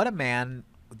don't know. What a Man,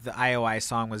 the I.O.I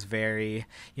song was very,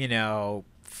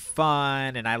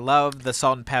 fun, and I love the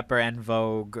Salt and Pepper and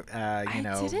Vogue, reference. I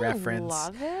didn't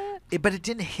love it. But it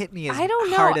didn't hit me as hard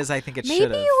hard as I think it should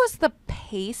have. Maybe it was the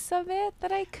pace of it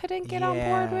that I couldn't get on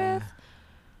board with.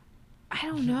 I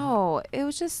don't know. It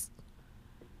was just...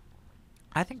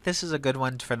 I think this is a good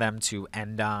one for them to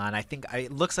end on. I think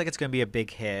it looks like it's going to be a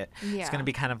big hit. Yeah. It's going to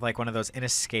be kind of like one of those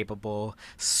inescapable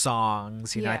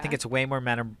songs. I think it's way more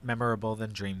memorable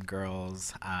than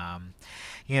Dreamgirls.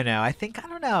 I think, I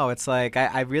don't know. It's like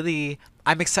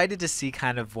I'm excited to see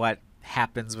kind of what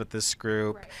happens with this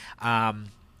group. Right.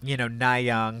 Na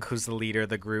Young, who's the leader of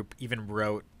the group, even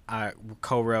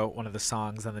co-wrote one of the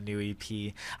songs on the new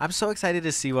EP. I'm so excited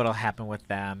to see what'll happen with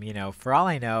them. For all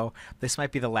I know, this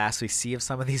might be the last we see of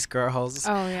some of these girls.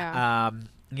 Oh yeah.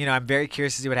 I'm very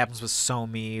curious to see what happens with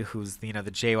Somi, who's the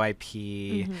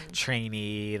JYP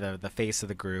trainee, the face of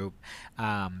the group.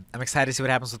 I'm excited to see what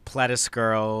happens with Pledis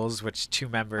Girls, which 2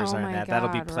 members are in that. That'll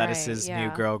be Pledis's new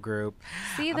girl group.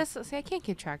 See, I can't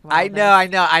keep track of all this. I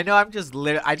know. I'm just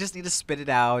I just need to spit it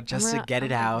out just to get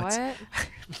it out. What?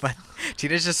 But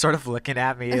Tina's just sort of looking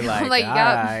at me like, all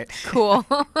right, cool.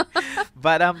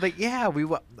 But yeah, we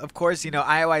of course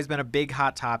I.O.I has been a big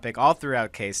hot topic all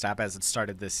throughout K-Stop as it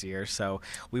started this year. So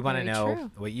we want to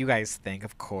know what you guys think.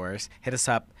 Of course, hit us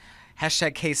up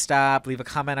Hashtag K-Stop. Leave a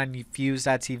comment on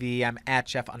fuse.tv. I'm at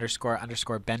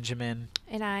Jeff__Benjamin.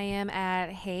 And I am at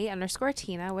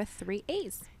hey_Tina with 3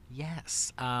 A's.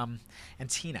 Yes. And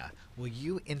Tina, will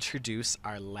you introduce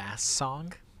our last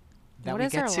song that What we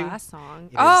is get our to? last song?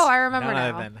 It Oh, is I remember none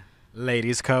now. other than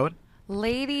Ladies Code.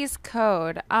 Ladies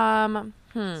Code.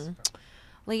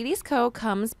 Ladies Code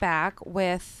comes back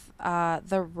with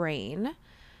The Rain.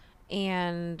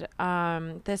 And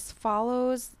this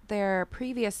follows their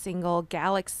previous single,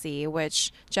 Galaxy,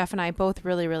 which Jeff and I both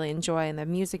really, really enjoy. And the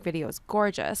music video is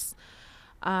gorgeous.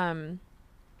 And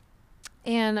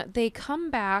they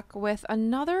come back with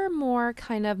another more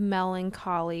kind of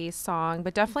melancholy song,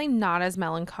 but definitely not as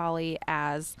melancholy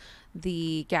as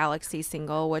the Galaxy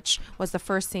single, which was the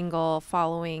first single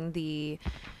following the...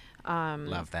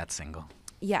 Love that single.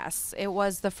 Yes, it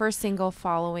was the first single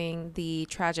following the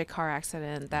tragic car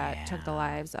accident that took the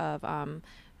lives of...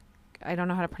 I don't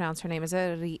know how to pronounce her name. Is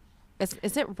it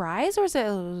Rise or is it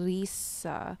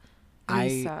Lisa?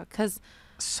 Lisa, because...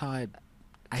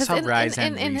 I saw Rise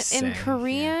and in Lisa.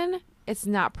 Korean, it's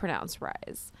not pronounced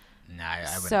Rise. No, I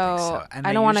wouldn't think so. And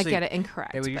I don't want to get it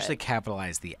incorrect. They would usually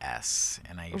capitalize the S,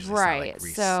 and I usually right. Saw,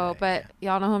 like, So, but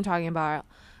y'all know who I'm talking about.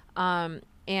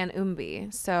 And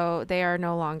Umbi. So they are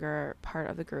no longer part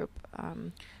of the group.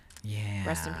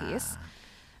 Rest in peace.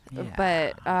 Yeah.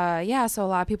 But so a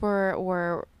lot of people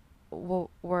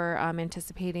were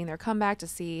anticipating their comeback to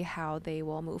see how they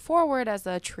will move forward as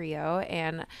a trio,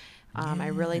 and I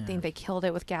really think they killed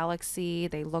it with Galaxy.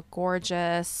 They look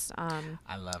gorgeous.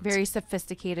 I love very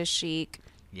sophisticated chic.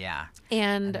 Yeah.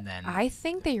 And then, I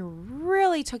think they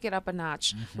really took it up a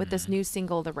notch with this new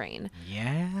single, The Rain.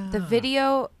 Yeah. The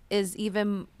video is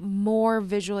even more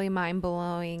visually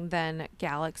mind-blowing than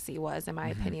Galaxy was, in my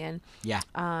opinion. Yeah,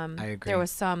 I agree. There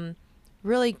was some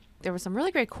really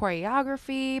great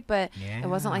choreography, but it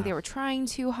wasn't like they were trying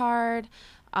too hard.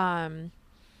 What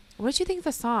did you think of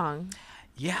the song?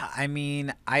 Yeah, I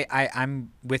mean,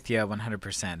 I'm with you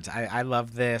 100%. I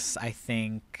love this. I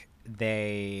think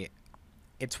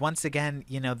it's once again,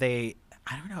 I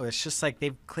don't know, it's just like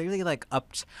they've clearly like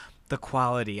upped the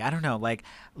quality. I don't know, like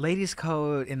Ladies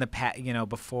Code in the past,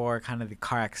 before kind of the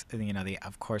car accident,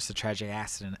 of course the tragic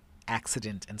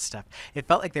accident and stuff, it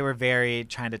felt like they were very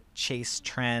trying to chase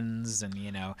trends and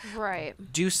right,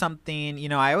 do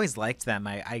something. I always liked them.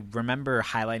 I remember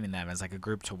highlighting them as like a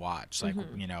group to watch, like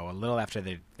a little after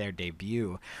their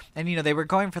debut, and they were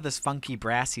going for this funky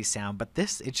brassy sound, but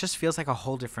it just feels like a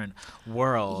whole different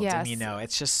world. Yes. And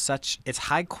it's just it's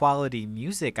high quality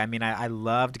music. I mean, I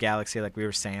loved Galaxy, like we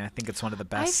were saying. I think it's one of the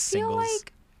best singles. I feel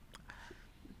like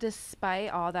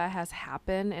despite all that has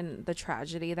happened and the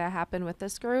tragedy that happened with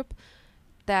this group,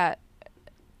 that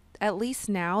at least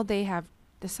now they have,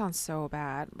 this sounds so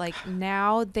bad, like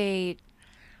now they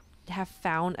have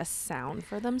found a sound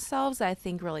for themselves that I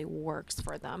think really works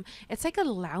for them. It's like a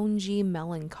loungy,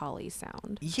 melancholy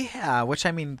sound. Yeah, which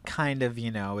I mean kind of,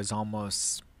 is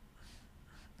almost,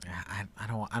 I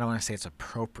don't want to say it's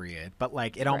appropriate, but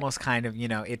like it almost kind of,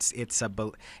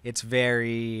 it's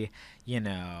very,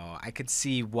 I could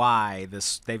see why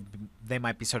they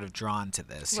might be sort of drawn to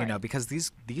this, because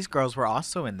these girls were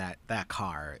also in that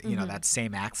car, that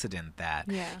same accident that,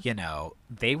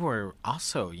 they were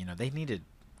also, they needed,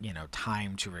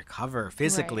 time to recover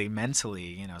physically,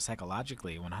 mentally,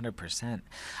 psychologically, 100%.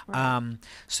 Right.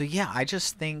 So yeah, I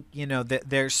just think, that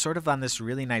they're sort of on this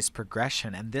really nice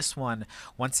progression. And this one,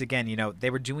 once again, they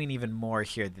were doing even more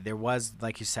here. There was,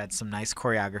 like you said, some nice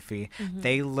choreography.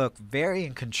 They look very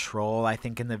in control, I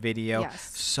think, in the video.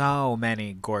 Yes. So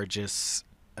many gorgeous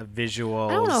visuals.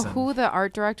 I don't know who the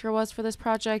art director was for this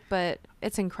project, but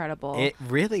it's incredible. It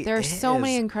really There's so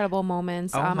many incredible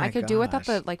moments. My I could do without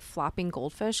the gosh. like flopping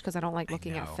goldfish because I don't like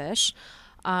looking at fish.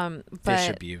 Fish But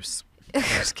abuse.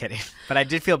 Just kidding. But I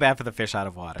did feel bad for the fish out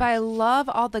of water. But I love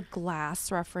all the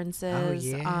glass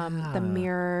references, the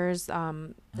mirrors,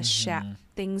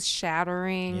 things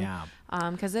shattering. Yeah.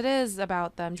 Because it is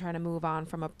about them trying to move on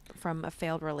from a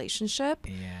failed relationship.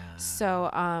 Yeah.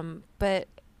 So, but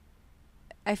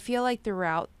I feel like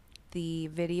throughout the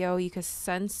video, you could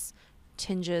sense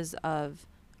tinges of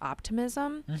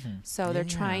optimism. So they're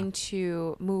trying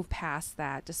to move past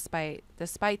that despite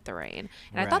the rain.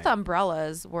 And I thought the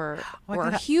umbrellas were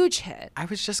a huge hit. I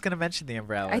was just going to mention the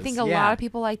umbrellas. I think a lot of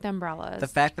people like the umbrellas. The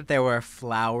fact that there were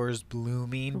flowers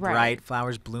blooming, bright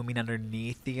flowers blooming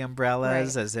underneath the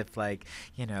umbrellas, as if like,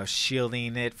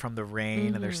 shielding it from the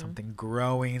rain, and there's something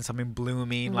growing, something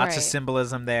blooming, lots of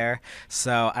symbolism there.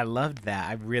 So I loved that.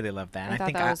 I really loved that. And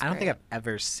I don't think I've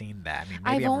ever seen that. I mean,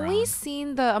 maybe I've I'm only wrong.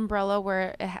 seen the umbrella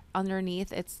where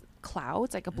underneath it's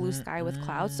clouds, like a blue sky with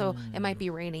clouds. So it might be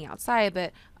raining outside,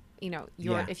 but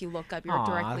you're if you look up, you're Aw.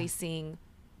 directly seeing,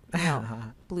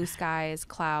 blue skies,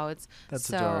 clouds. That's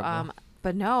so, adorable.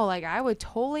 But no, like I would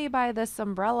totally buy this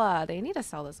umbrella. They need to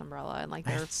sell this umbrella in like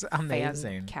their It's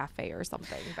amazing. fan cafe or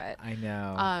something. But I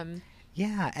know. um,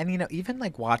 Yeah, and even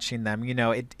like watching them,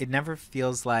 it never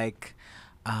feels like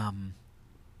um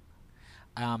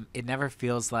it never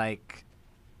feels like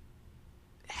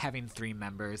having three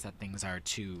members that things are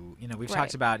too, we've Right.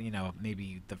 talked about,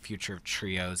 maybe the future of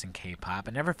trios in K-pop.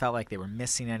 It never felt like they were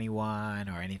missing anyone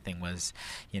or anything was,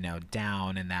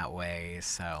 down in that way.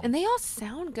 So and they all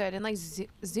sound good. And like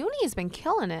Zuni has been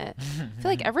killing it. I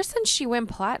feel like ever since she went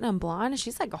platinum blonde,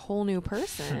 she's like a whole new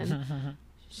person.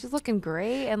 She's looking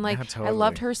great. And like, Yeah, I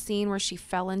loved totally. her scene where she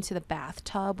fell into the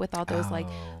bathtub with all those like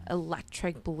Oh.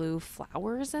 electric blue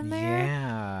flowers in there.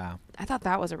 Yeah. I thought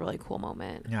that was a really cool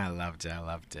moment. Yeah, I loved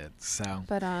it. So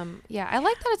But yeah, I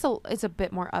like that it's a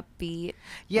bit more upbeat.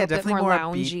 yeah, a bit definitely more more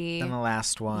loungy. upbeat than the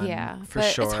last one. Yeah, for but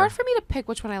sure. it's hard for me to pick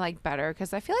which one I like better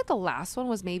because I feel like the last one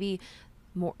was maybe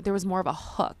more. There was more of a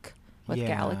hook with Yeah.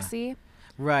 Galaxy.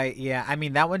 Right, yeah. I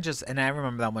mean, that one and I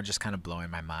remember that one just kind of blowing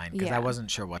my mind because I Yeah.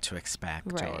 wasn't sure what to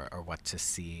expect Right. or what to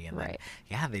see. And then, Right.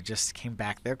 yeah, they just came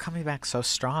back. They're coming back so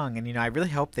strong. And, I really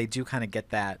hope they do kind of get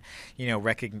that,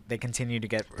 they continue to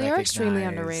get They are extremely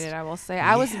recognized. underrated, I will say.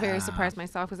 I was very Yeah. surprised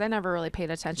myself because I never really paid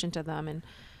attention to them, and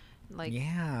like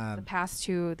Yeah.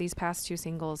 these past two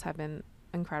singles have been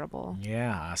incredible.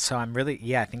 Yeah. So I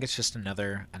think it's just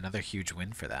another huge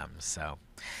win for them. So,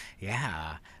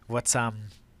 yeah.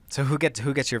 So who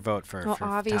gets your vote for Well, for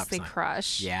top obviously, song?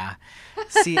 Crush. Yeah.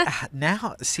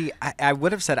 I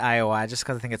would have said I.O.I. just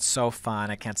because I think it's so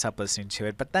fun. I can't stop listening to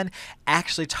it. But then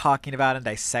actually talking about and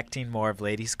dissecting more of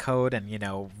Ladies Code and,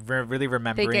 really They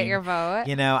remembering. get your vote.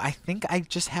 I think I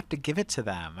just have to give it to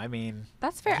them. I mean.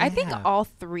 That's fair. I think yeah. all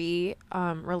three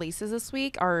releases this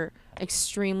week are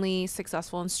extremely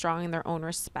successful and strong in their own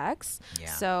respects.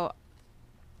 Yeah. So,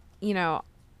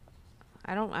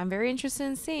 I'm very interested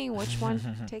in seeing which one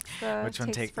takes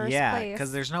first yeah, place.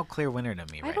 because there's no clear winner to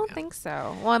me I right don't now. think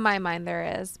so. Well, in my mind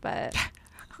there is, but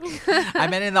I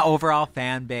meant in the overall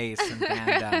fan base and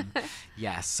fandom.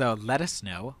 Yes, so let us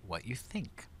know what you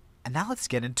think. And now let's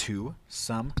get into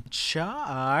some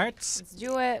charts. let's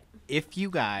do it. If you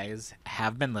guys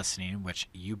have been listening, which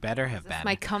you better have been,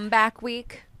 My comeback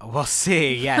week. we'll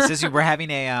see. Yes, we're having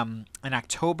an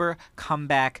October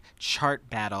comeback chart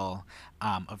battle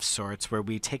of sorts, where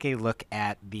we take a look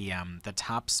at the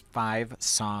top 5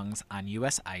 songs on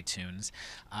U.S. iTunes,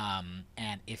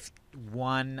 and if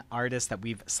one artist that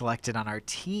we've selected on our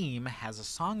team has a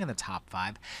song in the top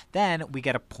 5, then we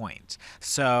get a point.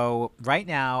 So right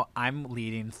now I'm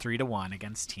leading 3-1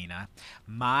 against Tina.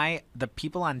 The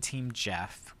people on Team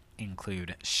Jeff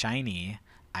include Shiny,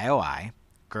 I.O.I,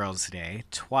 Girls Day,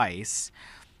 Twice,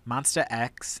 Monsta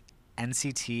X,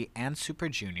 NCT, and Super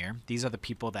Junior. These are the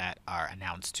people that are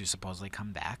announced to supposedly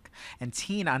come back. And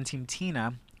on Team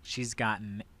Tina, she's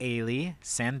gotten Ailey,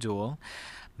 Sandul,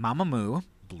 Mamamoo,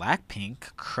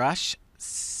 Blackpink, Crush,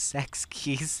 Sex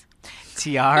Keys,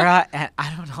 Tiara, and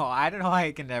I don't know why I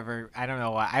don't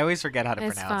know why. I always forget how to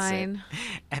It's pronounce fine. it.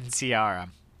 And Tiara.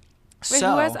 Wait,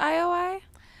 So who has I.O.I?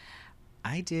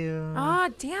 I do. Oh,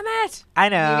 damn it. I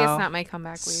know. Maybe it's not my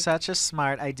comeback week. Such a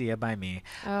smart idea by me.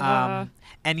 Uh-huh.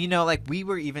 And like we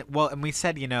were and we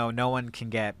said, no one can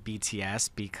get BTS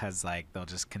because like they'll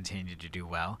just continue to do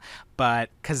well. But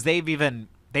cuz they've even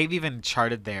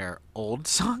charted their old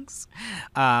songs.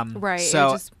 Right.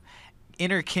 So It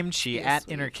Inner Kimchi Yes, at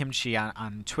sweet. Inner Kimchi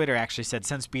on Twitter actually said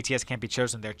since BTS can't be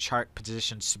chosen, their chart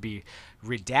positions should be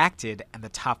redacted and the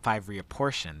top 5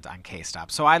 reapportioned on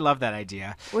K-Stop. So I love that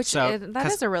idea. that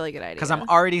is a really good idea. Because I'm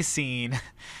already seeing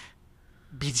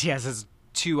BTS's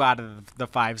 2 out of the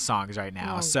 5 songs right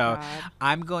now. Oh, so God.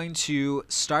 I'm going to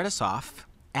start us off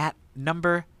at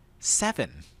number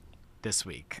 7 this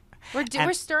week.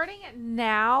 We're starting it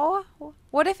now.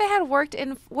 What if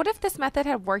this method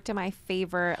had worked in my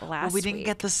favor last Well, we didn't week?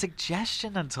 get the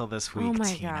suggestion until this week, Oh my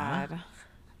Tina. God.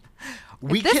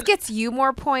 We If this gets you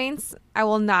more points, I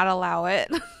will not allow it.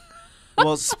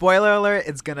 well, spoiler alert,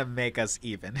 it's going to make us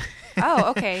even.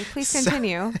 Oh, okay. Please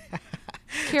continue.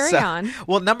 Carry on.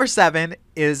 Well, number 7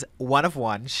 is One of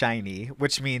One, Shiny,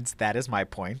 which means that is my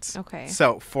point. Okay.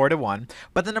 So 4-1.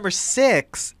 But the number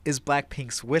 6 is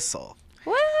Blackpink's Whistle.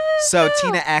 Woo! So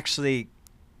Tina actually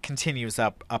continues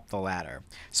up the ladder.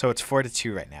 So it's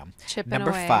 4-2 right now. Chipping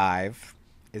Number away. 5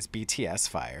 is BTS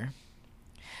Fire.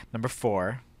 Number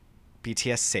 4,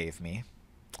 BTS Save Me.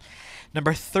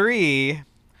 Number 3,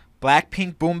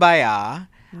 Blackpink Boombaya.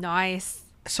 Nice.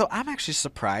 So I'm actually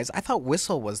surprised. I thought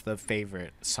Whistle was the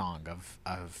favorite song of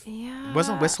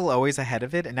wasn't Yeah. Whistle always ahead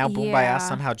of it, and now Boom by Us Yeah.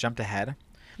 somehow jumped ahead. All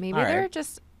Maybe right. they're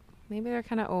just maybe they're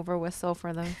kind of over Whistle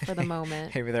for the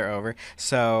moment. Maybe they're over.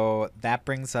 So that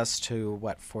brings us to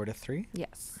what, 4-3?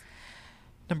 Yes.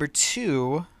 Number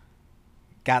 2,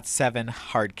 Got 7,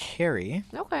 Hard Carry.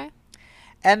 Okay.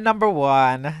 And number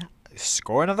 1,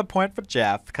 score another point for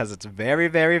Jeff because it's very,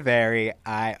 very, very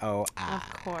I.O.I.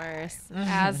 Of course.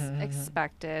 As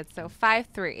expected. So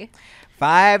 5-3.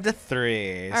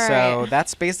 5-3. All So right.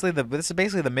 this is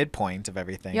basically the midpoint of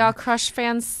everything. Y'all Crush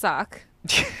fans suck.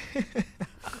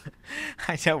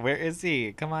 I know. Where is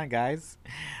he? Come on, guys.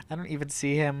 I don't even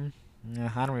see him.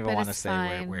 I don't even But want to it's say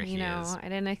fine. where he is. I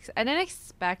didn't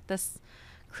expect this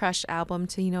Crush album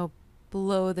to,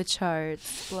 blow the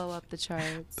charts, blow up the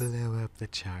charts. Blow up the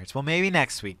charts. Well, maybe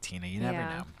next week, Tina. You never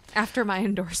know. After my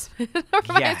endorsement or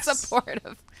my Yes. support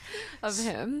of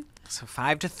him. So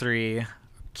 5-3.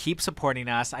 Keep supporting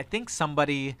us. I think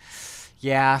somebody.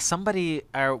 Yeah, somebody.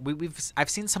 I've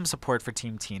seen some support for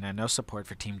Team Tina. No support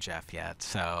for Team Jeff yet.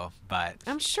 So, but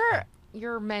I'm sure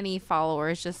your many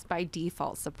followers just by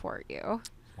default support you.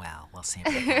 well, we'll see.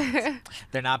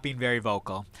 They're not being very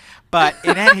vocal, but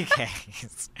in any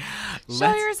case,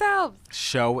 Show yourselves.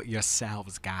 show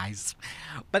yourselves, guys.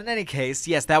 But in any case,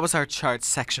 yes, that was our chart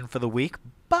section for the week.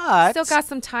 But Still got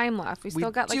some time left. We we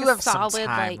still got like do a have solid some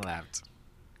time left.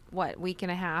 week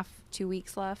and a half, 2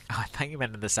 weeks left Oh, I thought you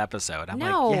meant in this episode. I'm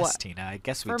No. like, yes, Tina. I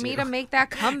guess we for do. me to make that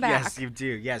comeback. Yes, you do.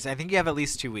 Yes, I think you have at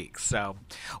least 2 weeks. So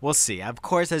we'll see. Of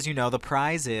course, as you know, the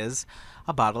prize is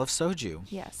a bottle of soju.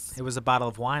 Yes. It was a bottle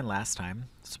of wine last time.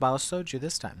 It's a bottle of soju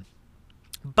this time.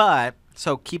 But,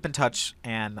 so keep in touch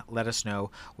and let us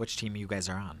know which team you guys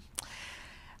are on.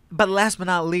 But last but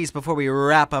not least, before we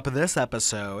wrap up this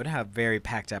episode, a very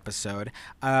packed episode,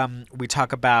 we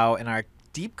talk about in our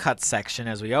deep cut section,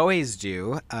 as we always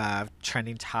do,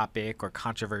 trending topic or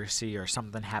controversy or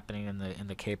something happening in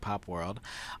the K-pop world.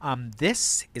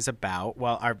 This is about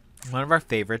one of our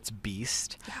favorites,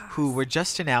 Beast, who were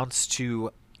just announced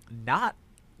to not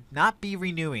be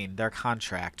renewing their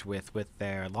contract with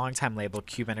their longtime label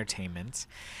Cube Entertainment,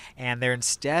 and they're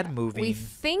instead moving. We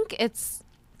think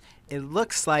It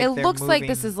looks like it they're looks like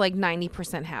this moving- is like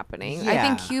 90% happening. I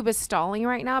Yeah. think Cube is stalling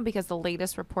right now because the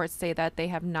latest reports say that they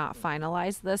have not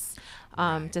finalized this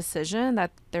decision,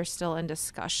 that they're still in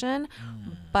discussion.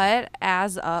 But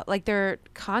as their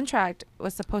contract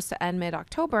was supposed to end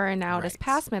mid-October, and now it is Right.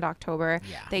 past mid-October.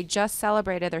 Yeah. They just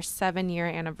celebrated their 7-year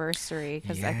anniversary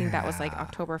because I think that was like Yeah.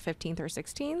 October 15th or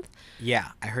 16th.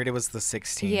 Yeah, I heard it was the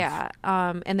 16th. Yeah,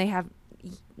 and they have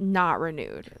not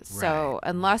renewed. So Right.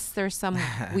 unless there's some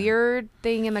weird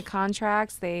thing in the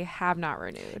contracts, they have not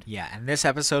renewed. Yeah, and this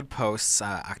episode posts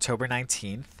October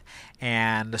 19th.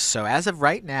 And so as of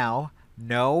right now,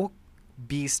 no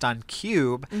Beast on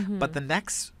Cube. But the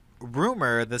next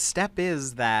rumor, the step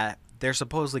is that they're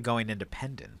supposedly going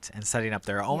independent and setting up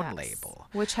their own Yes. label.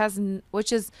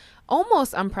 which is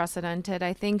almost unprecedented.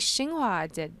 I think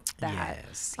Xinhua did that.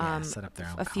 Yes, yeah, set up their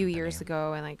own a few years company.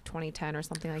 ago in like 2010 or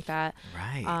something like that.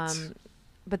 Right.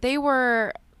 But they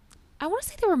were, I want to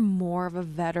say they were more of a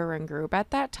veteran group at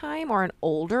that time, or an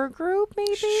older group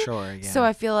maybe. Sure, yeah. So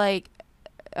I feel like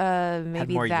maybe had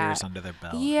more that years under their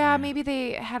belt. Yeah, maybe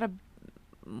they had a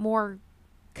more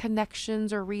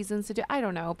connections or reasons to do. I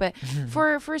don't know, but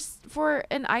for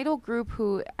an idol group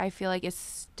who I feel like is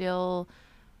still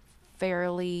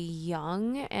fairly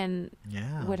young and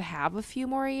Yeah. would have a few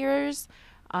more years,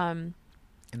 In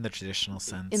the traditional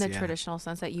sense. in the yeah. traditional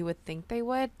sense that you would think they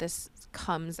would, this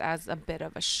comes as a bit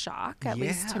of a shock, at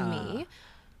least to me,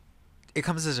 It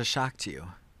comes as a shock to you.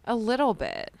 a little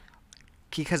bit.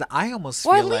 Because I almost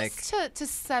Or feel at like. least to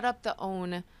set up the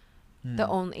own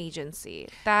agency.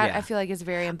 That Yeah. I feel like is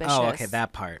very ambitious. Oh, okay,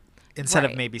 that part. Instead of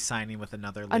Right. maybe signing with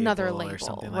another Another or label,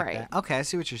 something like right. that. Okay, I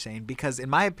see what you're saying. Because in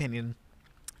my opinion,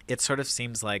 it sort of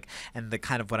seems like, and the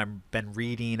kind of what I've been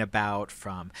reading about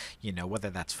from, whether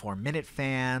that's 4-Minute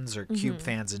fans or Cube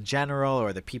fans in general,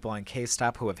 or the people on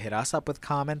K-Stop who have hit us up with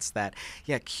comments that,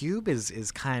 yeah, Cube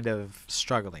is kind of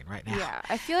struggling right now. Yeah,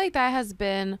 I feel like that has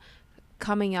been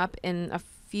coming up in a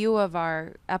few of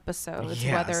our episodes,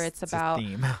 Yes, whether it's a about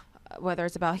theme.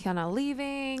 Hyuna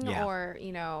leaving, Yeah. or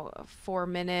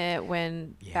 4-Minute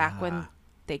back when Yeah.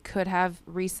 they could have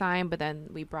re-signed, but then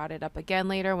we brought it up again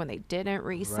later when they didn't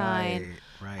re-sign.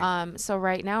 Right. So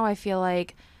right now I feel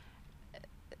like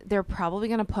they're probably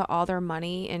going to put all their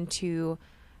money into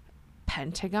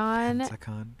Pentagon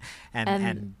Pentagon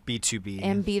and B2B.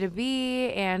 and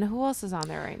B2B, and who else is on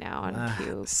there right now on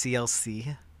Cube?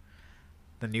 CLC.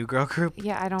 the new girl group.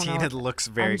 Yeah, I don't know. Tina looks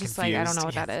very I'm just confused. like, I don't know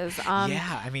what that is.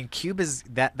 Yeah, I mean, Cube is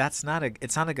that's not a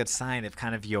it's not a good sign if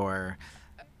kind of your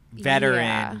veteran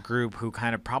Yeah. group who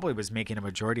kind of probably was making a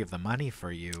majority of the money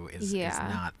for you is Yeah.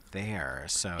 not there.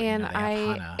 So, And they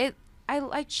have Hana.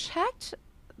 I checked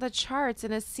the charts,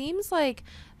 and it seems like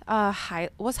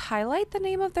was Highlight the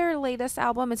name of their latest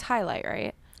album? It's Highlight,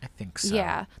 right? I think so.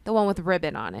 Yeah, the one with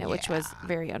Ribbon on it, which was Yeah.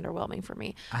 very underwhelming for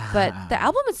me. But the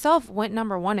album itself went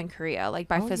 #1 in Korea, like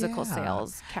by Oh, physical yeah.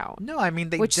 sales count, No, I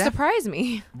mean, they which surprised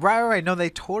me. Right. No,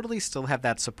 they totally still have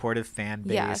that supportive fan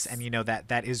base. Yes. And,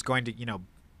 that is going to,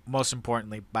 most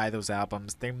importantly, buy those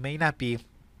albums. They may not be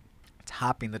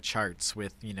topping the charts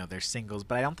with, their singles,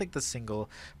 but I don't think the single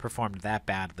performed that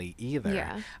badly either.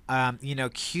 Yeah.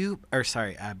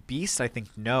 Beast, I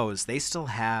think, knows they still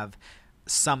have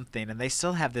something, and they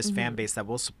still have this fan base that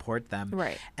will support them.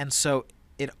 Right. And so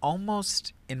it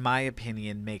almost, in my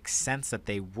opinion, makes sense that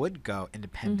they would go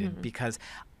independent because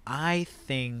I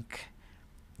think,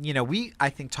 I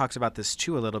think talked about this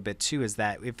too a little bit too, is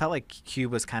that it felt like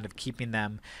Cube was kind of keeping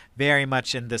them very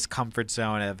much in this comfort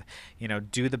zone of,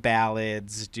 do the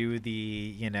ballads, do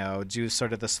do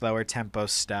sort of the slower tempo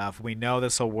stuff. We know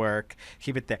this will work.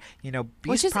 Keep it there.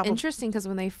 Which is interesting because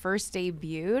when they first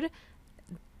debuted,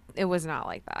 it was not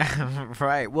like that.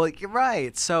 Right. Well, you're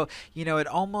right. So, it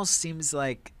almost seems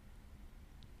like,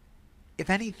 if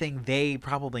anything, they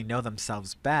probably know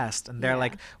themselves best. And they're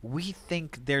like, we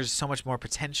think there's so much more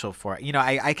potential for it.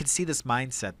 I could see this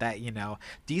mindset that,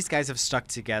 these guys have stuck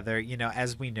together.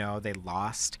 As we know, they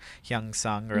lost Hyung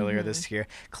Sung earlier this year.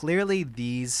 Clearly,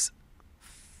 these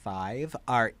 5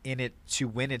 are in it to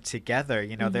win it together.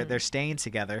 They're staying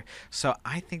together. So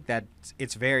I think that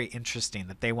it's very interesting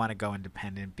that they want to go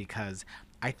independent because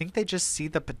I think they just see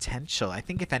the potential. I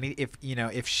think if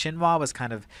Shinhwa was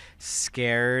kind of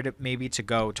scared maybe to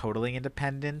go totally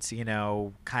independent,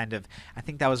 I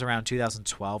think that was around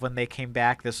 2012 when they came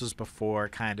back. This was before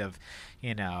kind of,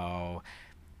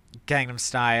 Gangnam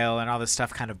Style and all this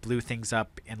stuff kind of blew things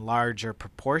up in larger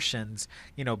proportions.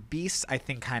 Beast, I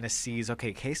think, kind of sees,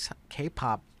 okay,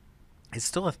 K-pop is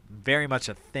still very much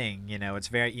a thing. It's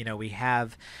very, we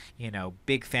have,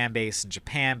 big fan base in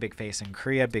Japan, big face in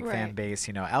Korea, big fan base,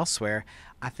 elsewhere.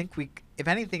 I think if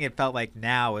anything, it felt like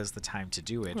now is the time to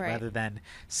do it rather than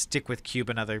stick with Cube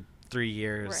another 3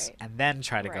 years and then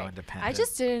try to go independent. I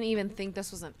just didn't even think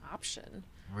this was an option.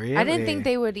 Really? I didn't think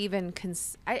they would even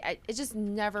it just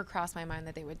never crossed my mind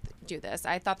that they would do this.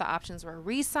 I thought the options were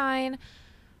re-sign,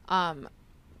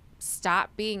 stop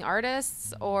being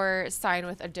artists, or sign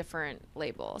with a different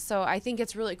label. So I think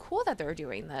it's really cool that they're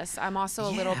doing this. I'm also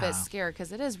a little bit scared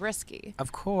because it is risky.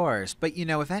 Of course. But,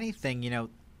 if anything,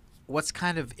 what's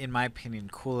kind of, in my opinion,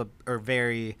 cool or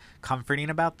very comforting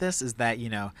about this is that,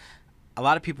 a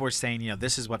lot of people were saying,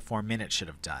 this is what 4 Minute should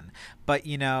have done. But,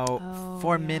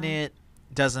 4 Minute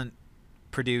doesn't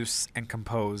produce and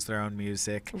compose their own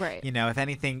music. Right. If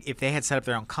anything, if they had set up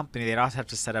their own company, they'd also have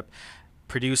to set up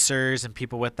producers and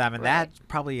people with them, and that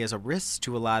probably is a risk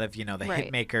to a lot of the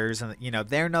hit makers, and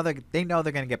they know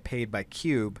they're going to get paid by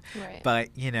Cube, but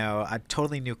a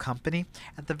totally new company,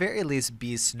 at the very least,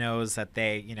 Beast knows that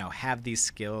they have these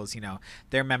skills.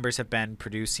 Their members have been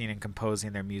producing and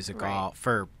composing their music all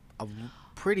for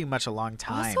pretty much a long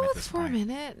time. Also, at with this 4 point.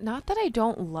 Minute, not that I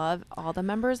don't love all the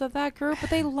members of that group, but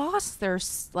they lost their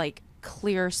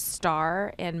clear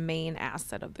star and main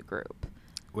asset of the group.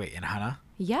 Wait, in Hana?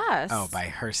 Yes. Oh, by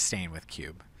her staying with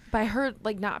Cube. By her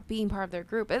not being part of their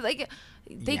group. They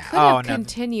could have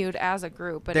continued as a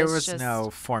group, but there it's was just no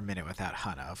 4 Minute without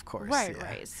Hana, of course.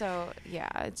 Right. So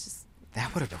it's just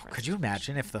that would have. Could you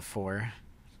imagine if the 4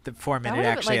 Minute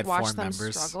have, had 4 watched members?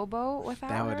 Them struggle boat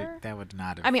without her. That would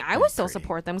not have. I mean, I would still pretty.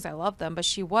 support them because I love them, but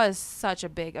she was such a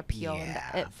big appeal and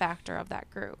the it factor of that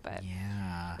group. But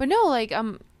no,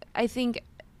 I think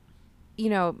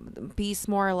Beast,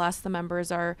 more or less, the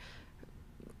members are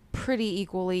pretty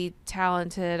equally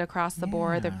talented across the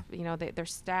board. They're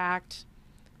stacked.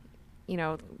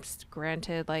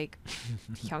 Granted,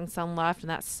 Hyung-sung left and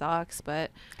that sucks,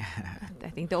 but I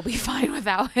think they'll be fine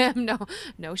without him.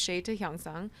 No shade to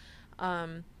Hyung-sung.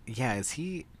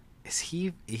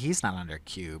 He's not under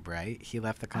Cube, right? He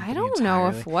left the company. I don't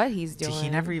know what he's doing. Did he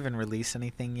never even release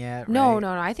anything yet? No, right?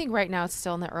 no. I think right now it's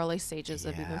still in the early stages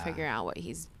of even figuring out what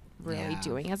he's really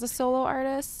doing as a solo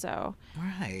artist. So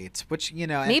which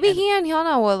maybe he and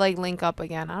Hyuna will link up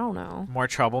again. I don't know. More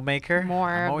troublemaker. I'm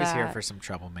always here for some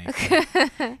troublemaker.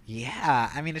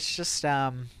 I mean, it's just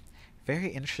very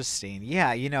interesting.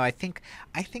 I think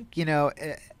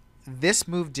this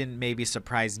move didn't maybe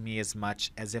surprise me as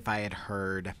much as if I had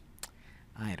heard,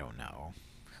 I don't know,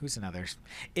 who's another?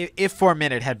 If 4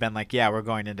 Minute had been like, yeah, we're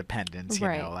going independent, you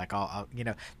Right. know, like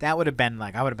that would have been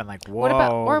like, I would have been like, What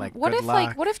about whoa, or like what good if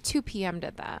luck. what if 2 p.m.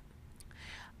 did that?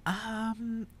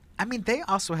 Um, I mean, they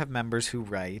also have members who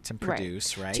write and Right.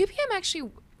 produce, right? 2 p.m.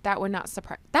 actually would not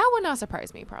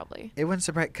surprise me probably. It wouldn't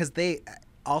surprise because they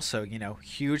also,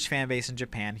 huge fan base in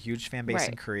Japan, huge fan base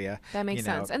in Right. Korea. That makes You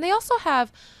know, sense. And they also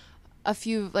have a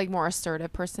few like more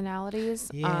assertive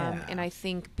personalities. Yeah. And I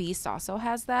think Beast also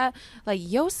has that. Like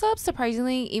Yosub,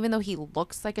 surprisingly, even though he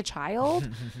looks like a child,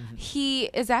 he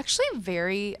is actually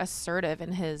very assertive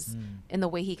in his in the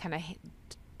way he kind of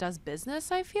does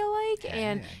business, I feel like.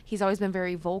 And Yeah. he's always been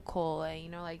very vocal,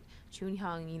 and like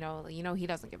Chunhyung, he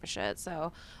doesn't give a shit.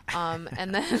 So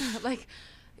and then like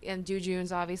and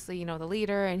Jujun's obviously, the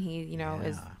leader, and he,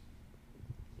 is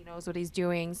he knows what he's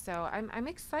doing. So I'm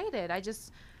excited.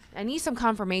 I need some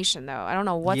confirmation though. I don't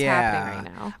know what's happening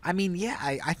right now. I mean, yeah,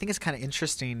 I think it's kind of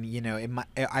interesting.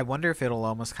 I wonder if it'll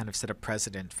almost kind of set a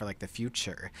precedent for like the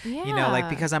future. Like Yeah.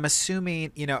 because I'm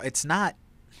assuming, it's not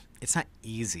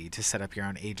easy to set up your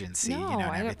own agency, No, and I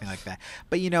don't- everything like that.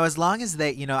 But as long as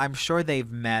they, I'm sure they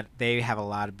have a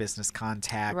lot of business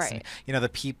contacts, Right. and the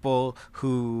people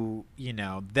who,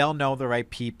 they'll know the right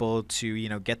people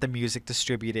to, get the music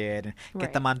distributed and get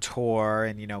Right. them on tour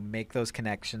and make those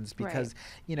connections because,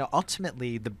 Right.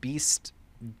 Ultimately the Beast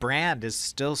brand is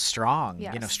still strong,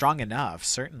 Yes. strong enough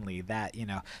certainly that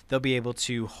they'll be able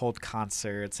to hold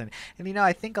concerts and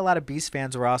I think a lot of Beast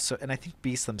fans were also, and I think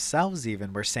Beast themselves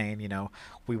even were saying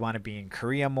we want to be in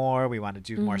Korea more, we want to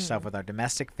do more stuff with our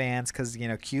domestic fans because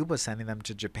Cube was sending them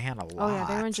to Japan a lot. Oh yeah,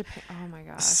 they were in Japan. Oh my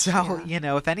gosh. So,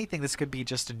 yeah. if anything, this could be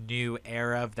just a new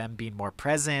era of them being more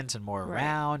present and more Right.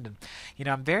 around. And,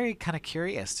 I'm very kind of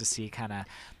curious to see kind of,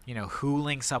 who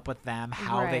links up with them,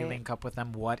 how they Right. link up with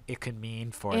them, what it could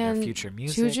mean for And their future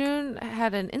music. Jujun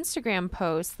had an Instagram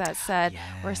post that said,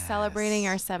 "We're celebrating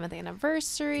our Yes. 7th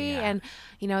anniversary, Yeah.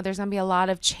 and there's gonna be a lot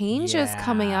of changes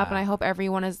coming up, and I Yeah. hope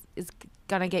everyone is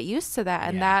gonna get used to that."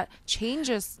 And Yeah. that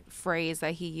changes phrase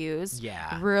that he used,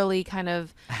 Yeah. really kind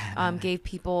of gave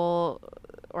people,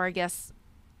 or I guess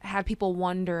had people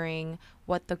wondering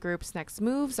what the group's next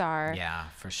moves are. Yeah,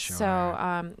 for sure.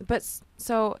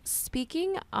 So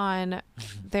speaking on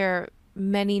their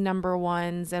many number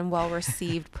ones and well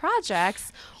received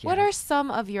projects, what Yeah. are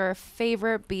some of your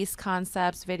favorite Beast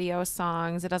concepts, video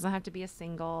songs? It doesn't have to be a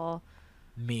single.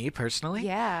 Me personally?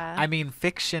 Yeah. I mean,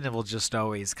 fiction will just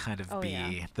always kind of Oh, be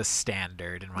yeah. the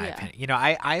standard, in my Yeah. opinion.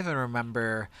 I even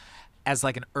remember as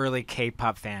like an early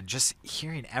K-pop fan, just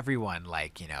hearing everyone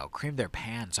like, cream their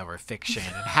pants over fiction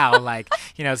and how like,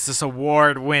 it's this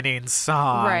award-winning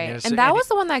song. Right. It's- And that it- was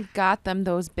the one that got them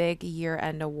those big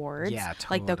year-end awards. Yeah,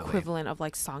 Like the totally. equivalent of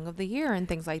like Song of the Year and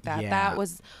things like that. Yeah.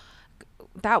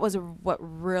 That was what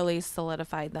really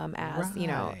solidified them as,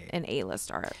 Right. an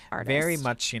A-list artist. very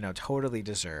much, totally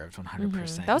deserved,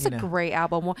 100%. That was a great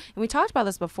album. And we talked about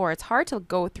this before. It's hard to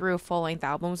go through full-length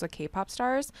albums with K-pop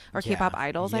stars or Yeah. K-pop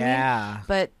idols, I Yeah. mean.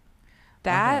 But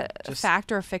that just-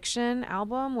 Fact or Fiction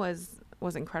album was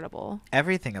incredible.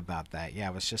 Everything about that, yeah,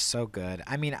 was just so good.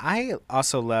 I mean, I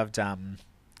also loved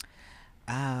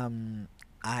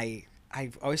I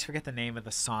always forget the name of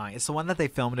the song. It's the one that they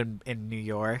filmed in New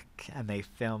York, and they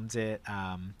filmed it.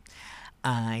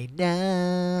 I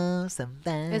know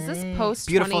somebody. Is this post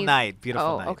Beautiful 20 Night? Beautiful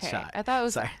Oh, Night. okay. Shot. I thought it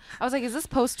was. Sorry. I was like, is this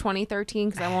post 2013?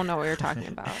 Because I won't know what you're talking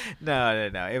about. No.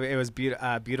 It was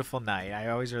Beautiful Night. I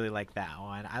always really liked that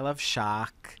one. I love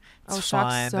Shock. It's Oh, fun.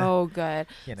 Shock's so good.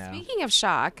 Speaking of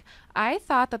Shock, I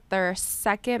thought that their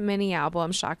second mini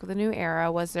album, Shock of the New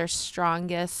Era, was their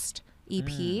strongest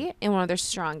EP and one of their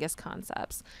strongest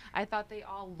concepts. I thought they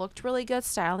all looked really good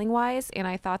styling wise, and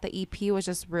I thought the EP was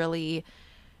just really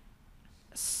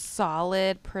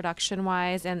solid production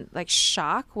wise. And like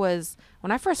Shock was,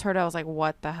 when I first heard it, I was like,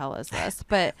 what the hell is this?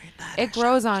 But it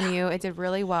grows on you. It did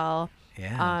really well.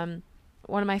 Yeah.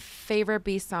 One of my favorite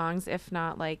Beast songs, if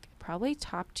not like probably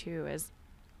top 2, is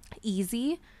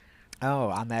Easy. Oh,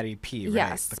 on that EP, right?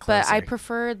 Yes, The but I closer.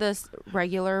 prefer this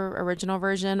regular original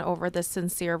version over the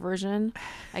sincere version.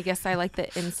 I guess I like the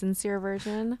insincere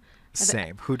version.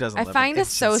 Same. Who doesn't? I love find an it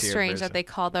so insincere strange version? that they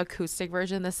call the acoustic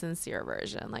version the sincere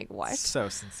version. Like what? So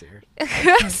sincere.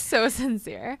 So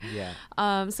sincere.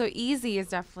 Yeah. So Easy is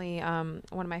definitely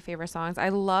one of my favorite songs. I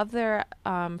love their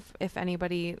if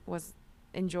anybody was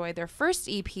enjoyed their first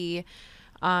EP, it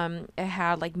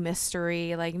had like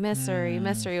mystery.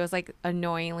 It was like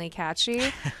annoyingly catchy.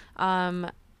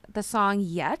 The song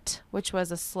Yet, which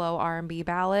was a slow R&B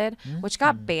ballad, which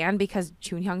got banned because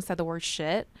Chunhyung said the word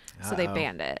shit, so they Uh-oh.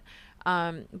 banned it.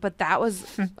 But that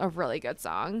was a really good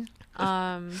song.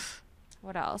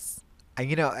 What else?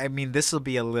 I mean, this will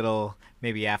be a little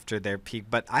maybe after their peak,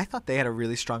 but I thought they had a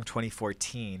really strong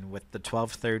 2014 with the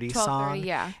 1230 12:30, song,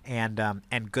 yeah.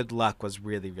 and Good Luck was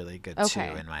really really good too,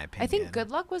 Okay. in my I think opinion.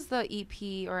 Good Luck was the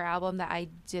EP or album that I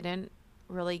didn't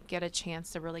really get a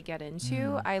chance to really get into.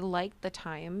 Mm. I liked the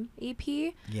Time EP.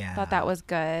 Yeah, Thought that was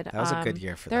good. that was a good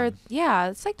year for they're them. yeah,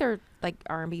 it's like their like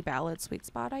R&B ballad sweet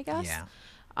spot, I guess. Yeah.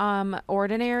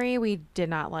 Ordinary, we did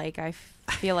not like. I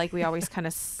feel like we always kind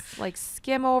of like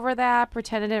skim over that,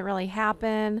 pretend it didn't really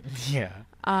happen. Yeah.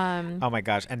 Oh my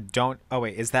gosh! And don't. Oh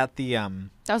wait, is that the That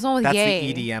was the one with That's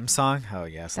Yay. the EDM song? Oh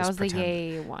yes. That let's was the pretend.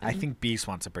 Yay one. I think Beast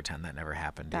wants to pretend that never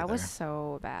happened. That either. was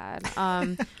so bad.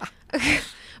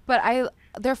 But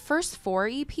their first 4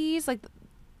 EPs, like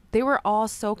they were all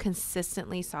so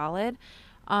consistently solid.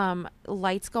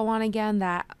 Lights Go On Again,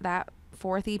 that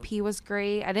 4th EP was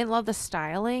great. I didn't love the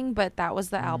styling, but that was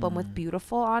the album with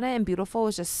Beautiful on it, and Beautiful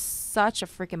was just such a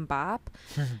freaking bop.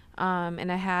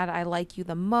 And I Like You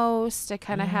the Most. It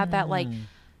kind of had that like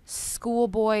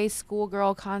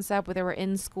schoolgirl concept where they were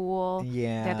in school.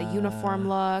 Yeah. They had the uniform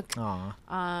look.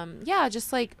 Aw. Yeah,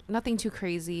 just like nothing too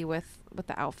crazy with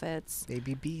the outfits.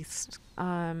 Baby Beast.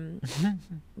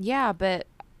 Yeah, but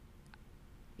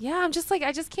yeah, I'm just like,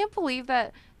 I just can't believe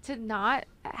that to not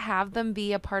have them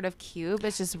be a part of Cube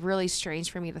is just really strange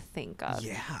for me to think of.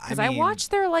 Yeah, Because I watched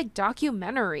their like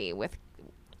documentary with,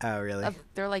 Oh really?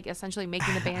 they're like essentially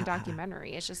making the band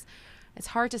documentary. It's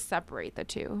hard to separate the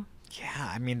two. Yeah,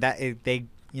 I mean they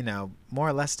more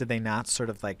or less did they not sort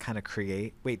of like kind of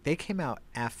create? Wait, they came out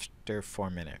after 4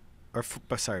 Minute or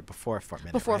before 4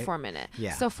 Minute. Before right? 4 Minute.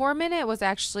 Yeah. So 4 Minute was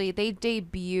actually, they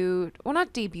debuted, well,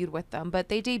 not debuted with them, but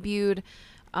they debuted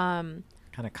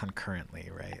kind of concurrently,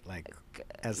 right? Like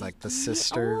as like the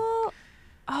sister.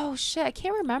 Oh shit, I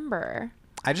can't remember.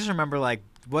 I just remember like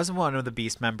wasn't one of the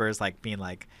Beast members like being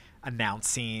like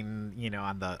announcing,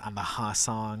 on the Ha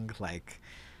song, like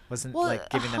wasn't like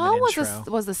giving them an intro.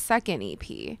 Was the second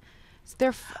EP.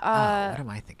 Their what am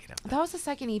I thinking of? that was the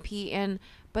second EP,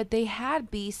 but they had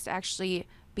Beast actually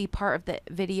be part of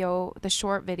the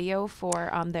short video for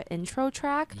the intro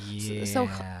track. Yeah. So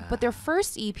but their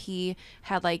first EP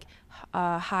had like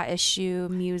Hot Issue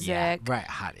music. Yeah, right,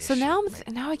 Hot So Issue. now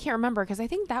right. now I can't remember because I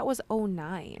think that was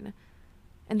 2009.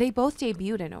 And they both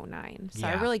debuted in 2009. So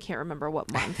I Yeah. really can't remember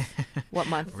what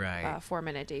month Right. 4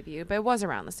 Minute debuted, but it was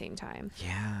around the same time.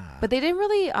 Yeah. But they didn't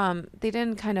really they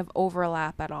didn't kind of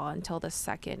overlap at all until the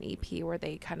second EP where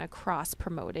they kind of cross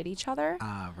promoted each other.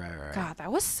 Right. God,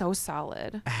 that was so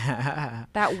solid.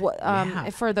 Yeah.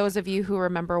 For those of you who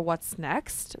remember What's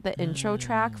Next, the intro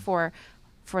track for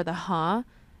the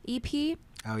EP.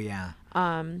 Oh yeah.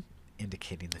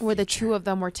 Indicating the Where the future. two of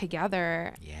them were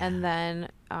together, Yeah. and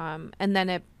then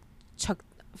it took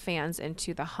fans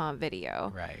into the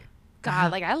video. Right.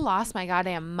 God, like I lost my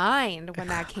goddamn mind when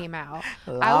that came out.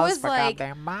 I Lost was my like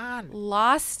goddamn mind.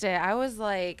 lost it. I was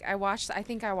like I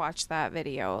think I watched that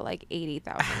video like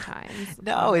 80,000 times.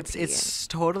 No, on it's repeat.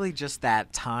 totally just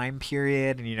that time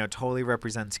period, and totally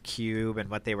represents Cube and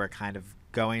what they were kind of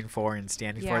going for and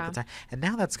standing for at the time. And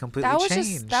now that's completely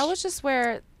changed. That was just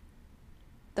where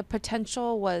the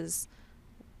potential was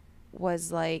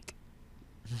like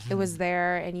it was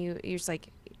there, and you're just like,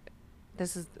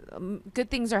 this is good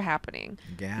things are happening.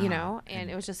 Yeah. And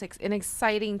it was just an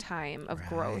exciting time of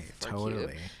growth Right, for totally.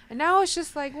 Cube. And now it's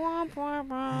just like womp womp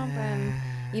womp,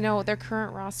 and their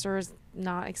current roster is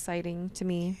not exciting to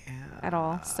me at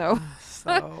all. So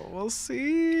we'll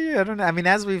see. I don't know. I mean,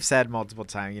 as we've said multiple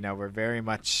times, we're very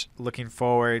much looking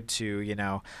forward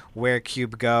to, where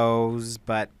Cube goes,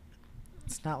 but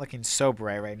it's not looking so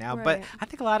bright right now. Right. But I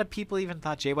think a lot of people even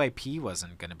thought JYP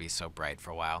wasn't going to be so bright for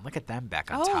a while. And look at them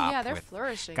back on top. Oh yeah, they're with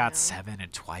flourishing. Got now. 7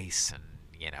 and Twice, and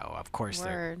of course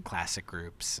they're Word. classic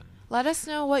groups. And Let us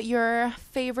know what your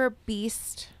favorite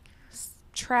Beast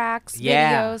tracks,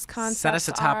 videos, concepts send us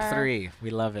a top are. 3. We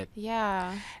love it.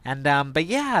 Yeah. And but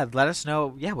yeah, let us know.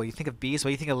 What you think of Beast? What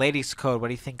do you think of Ladies Code? What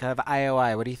do you think of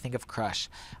I.O.I? What do you think of Crush?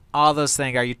 All those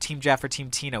things. Are you Team Jeff or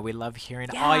Team Tina? We love hearing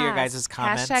all your guys'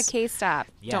 comments. Hashtag K-Stop.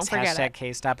 Yes, Don't forget hashtag it.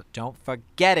 K-Stop. Don't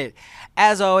forget it.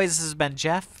 As always, this has been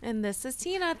Jeff. And this is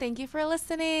Tina. Thank you for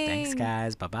listening. Thanks,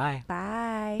 guys. Bye-bye.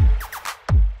 Bye.